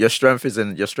what? Your strength is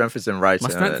in writing. My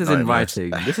strength is in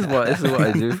writing. This is what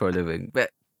I do for a living.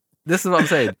 But this is what I'm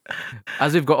saying.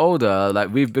 As we've got older,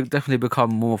 like we've definitely become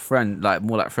more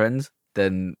like friends.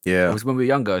 Than because when we were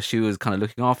younger, she was kind of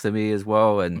looking after me as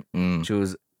well, and she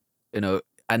was,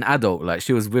 an adult. Like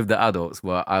she was with the adults,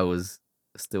 while I was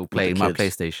still playing my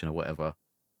PlayStation or whatever.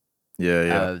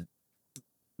 Yeah.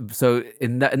 So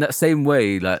in that same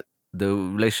way, like the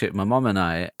relationship, my mom and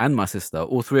I and my sister,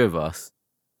 all three of us,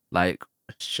 like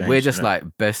we're just like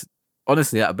best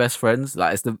friends.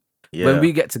 Like it's when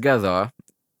we get together,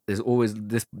 there's always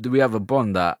we have a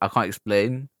bond that I can't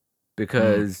explain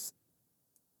because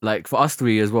like for us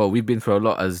three as well, we've been through a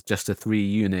lot as just a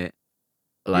 3-unit.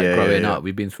 Like growing up,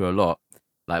 we've been through a lot.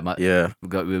 Like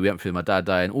we went through my dad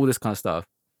dying, all this kind of stuff.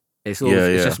 It's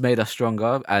just made us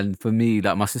stronger. And for me,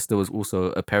 like my sister was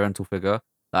also a parental figure.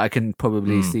 Like, I can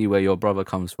probably see where your brother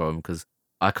comes from because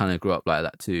I kind of grew up like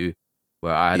that too,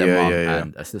 where I had a mom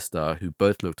and a sister who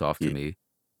both looked after me.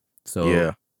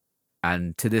 So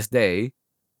and to this day,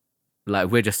 like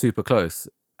we're just super close.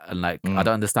 And like I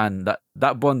don't understand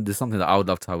that bond is something that I would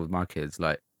love to have with my kids.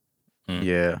 Like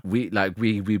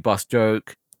we bust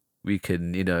joke, we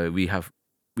can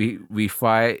we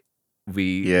fight.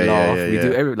 We laugh.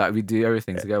 We do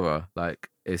everything together. Like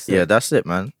it's that's it,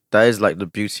 man. That is like the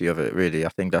beauty of it, really. I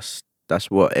think that's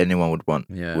what anyone would want.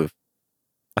 Yeah.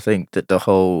 I think that the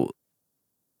whole.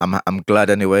 I'm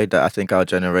glad anyway that I think our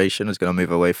generation is gonna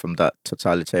move away from that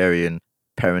totalitarian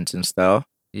parenting style.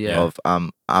 Yeah. Of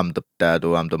I'm the dad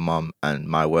or I'm the mom and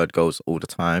my word goes all the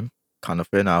time kind of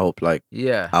thing. I hope like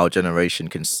our generation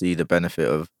can see the benefit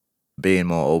of being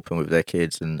more open with their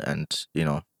kids and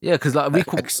because like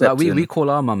we call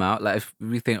our mum out, like if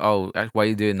we think, oh, why are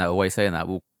you doing that or why are you saying that,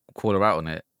 we'll call her out on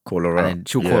it, and then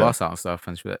she'll call us out and stuff,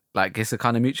 and like it's a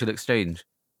kind of mutual exchange.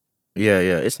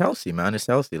 It's healthy, man. It's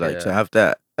healthy, like to have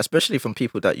that, especially from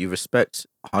people that you respect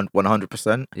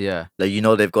 100%.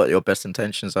 Like they've got your best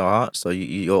intentions at heart, so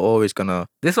you're always gonna.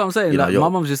 This is what I'm saying. Like my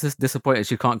mum's just disappointed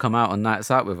she can't come out on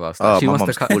nights out with us. Like, she my wants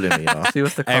mum's to calling me. She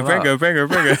wants to come bring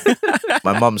her.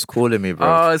 My mum's calling me, bro.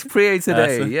 Oh, it's pre-A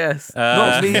today. Yes,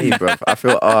 not me, bro. I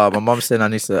feel my mum's saying I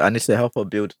need to help her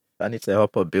build.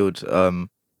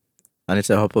 I need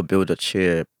to help her build a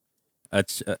chair.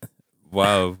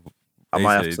 Wow. I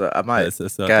might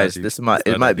guys,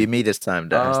 it might be me this time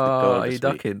that has to go. Are you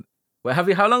ducking? Wait,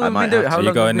 how long have we been doing? How Are long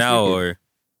you going now speaking? or?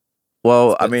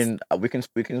 Well, I mean, we can.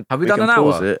 Have we done an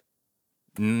hour? It.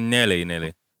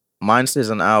 Nearly. Mine says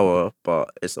an hour,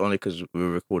 but it's only because we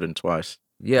were recording twice.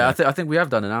 Yeah, I think we have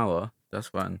done an hour. That's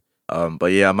fine.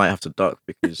 But yeah, I might have to duck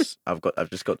because I've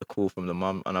just got the call from the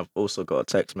mum, and I've also got a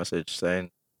text message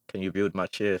saying, "Can you build my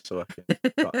chair so I can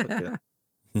start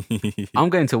cooking?" I'm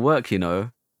going to work,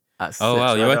 at 6. Oh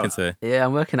wow, you're working today? Yeah,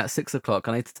 I'm working at 6 o'clock.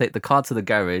 I need to take the car to the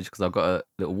garage because I've got a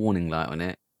little warning light on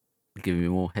it, giving me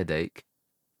more headache.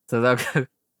 So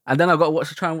and then I've got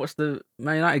to try and watch the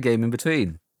Man United game in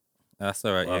between. That's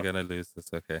all right. Wow. You're gonna lose.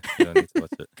 It's okay. You don't need to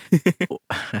watch it.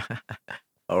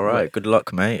 All right. Good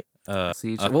luck, mate.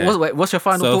 Okay. What's your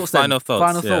final thoughts? Final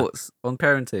thoughts on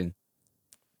parenting.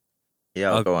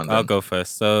 Yeah, I'll go on. I'll go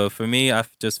first. So for me, I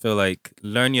just feel like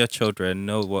learn your children,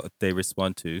 know what they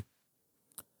respond to,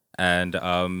 and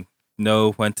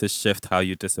know when to shift how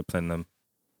you discipline them.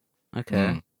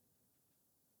 Okay.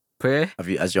 Priya?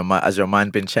 Has your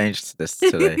mind been changed to this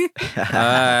today?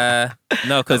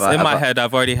 No, because in my head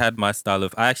I've already had my style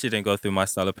of. I actually didn't go through my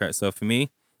style of parent. So for me,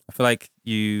 I feel like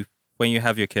when you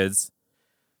have your kids,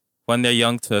 when they're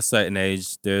young to a certain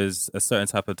age, there's a certain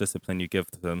type of discipline you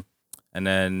give to them, and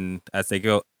then as they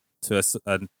go to so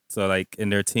like in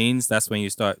their teens, that's when you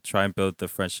start trying to build the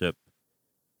friendship.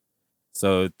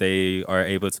 So they are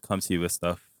able to come to you with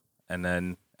stuff, and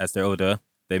then as they're older,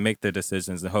 they make their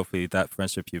decisions, and hopefully that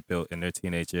friendship you built in their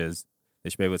teenage years, they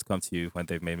should be able to come to you when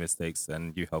they've made mistakes,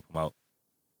 and you help them out.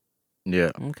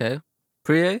 Yeah. Okay.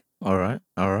 Priya? All right.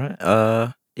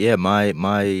 Yeah, my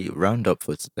roundup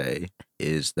for today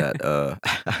is that I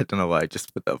don't know why I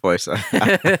just put that voice on.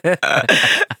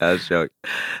 That was joke.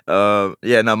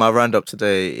 Yeah, no, my roundup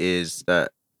today is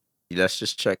that let's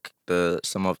just check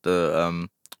some of the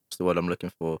what's the word I'm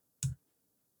looking for?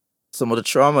 Some of the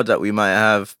trauma that we might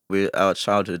have with our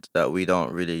childhood that we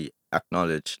don't really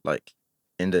acknowledge, like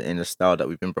in the style that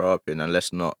we've been brought up in, and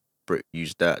let's not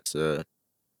use that to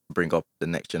bring up the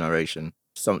next generation.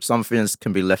 Some things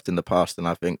can be left in the past, and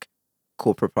I think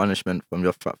corporal punishment from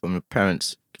your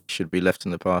parents should be left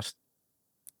in the past.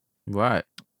 Right,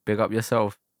 big up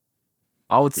yourself.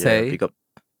 I would say, big up.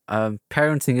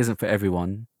 Parenting isn't for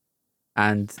everyone,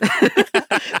 and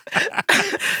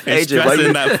AJ,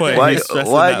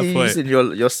 why are you using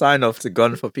your sign off to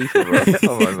gun for people, bro? Come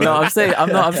on, man. No, I'm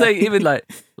saying even like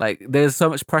there's so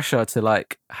much pressure to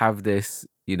like have this,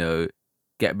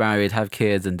 get married, have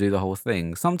kids, and do the whole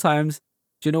thing. Sometimes,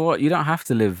 do you know what? You don't have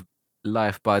to live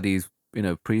life by these,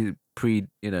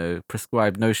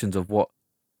 prescribed notions of what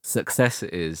success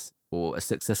is or a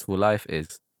successful life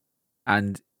is.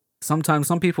 And sometimes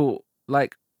some people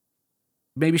like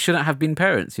maybe shouldn't have been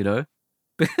parents,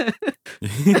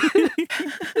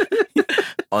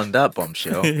 On that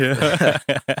bombshell.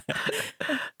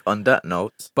 On that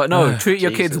note. But no, treat your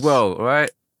kids well,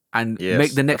 right? And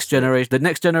make the next generation. The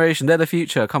next generation, they're the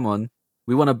future. Come on.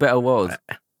 We want a better world.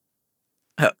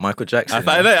 Michael Jackson.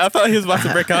 I thought he was about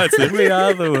to break out into we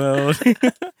are the world.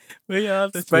 We are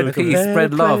the spread peace,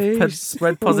 spread love,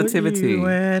 spread positivity.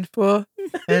 Went for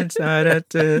Oh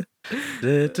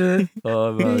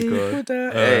my god!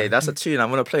 Hey, that's a tune.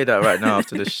 I'm gonna play that right now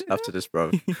after this,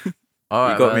 bro. All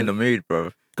right, you got me in the mood,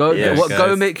 bro. Go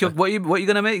make your what you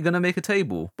gonna make? You gonna make a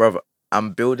table, bro?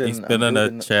 I'm building. He's been on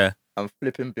a chair. I'm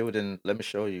flipping building. Let me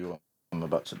show you what I'm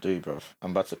about to do, bro. I'm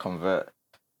about to convert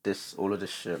all of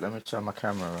this shit. Let me turn my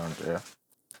camera around here.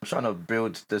 I'm trying to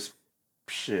build this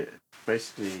shit.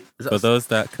 Basically, for those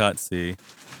that can't see,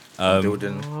 Priya's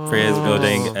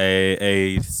building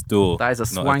a stool. That is a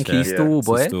swanky stool,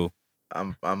 boy. Stool.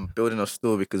 I'm building a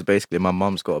stool because basically my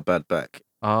mom's got a bad back.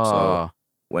 So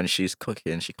when she's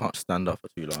cooking, she can't stand up for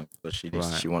too long, so she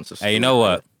wants a stool. Hey, you know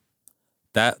what?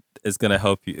 That is gonna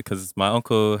help you because my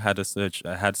uncle had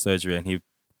surgery and he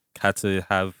had to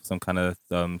have some kind of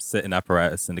sitting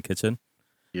apparatus in the kitchen.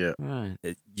 Yeah, right.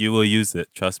 You will use it.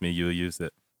 Trust me, you will use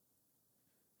it.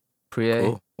 Priya,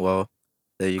 cool. Well,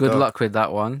 there you go. Good luck with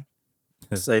that one.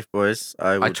 Safe, boys.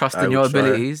 I trust in your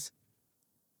abilities.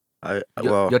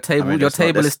 Your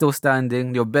table is still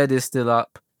standing. Your bed is still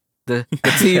up. The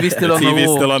TV's still on the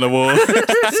wall. Still on the wall.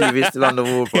 TV's still on the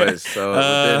wall, boys. So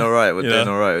we're doing all right. We're doing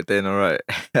all right.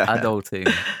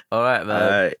 Adulting. All right, man. All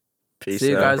right. Peace.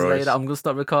 See you guys later. I'm gonna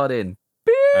stop recording.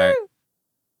 All right.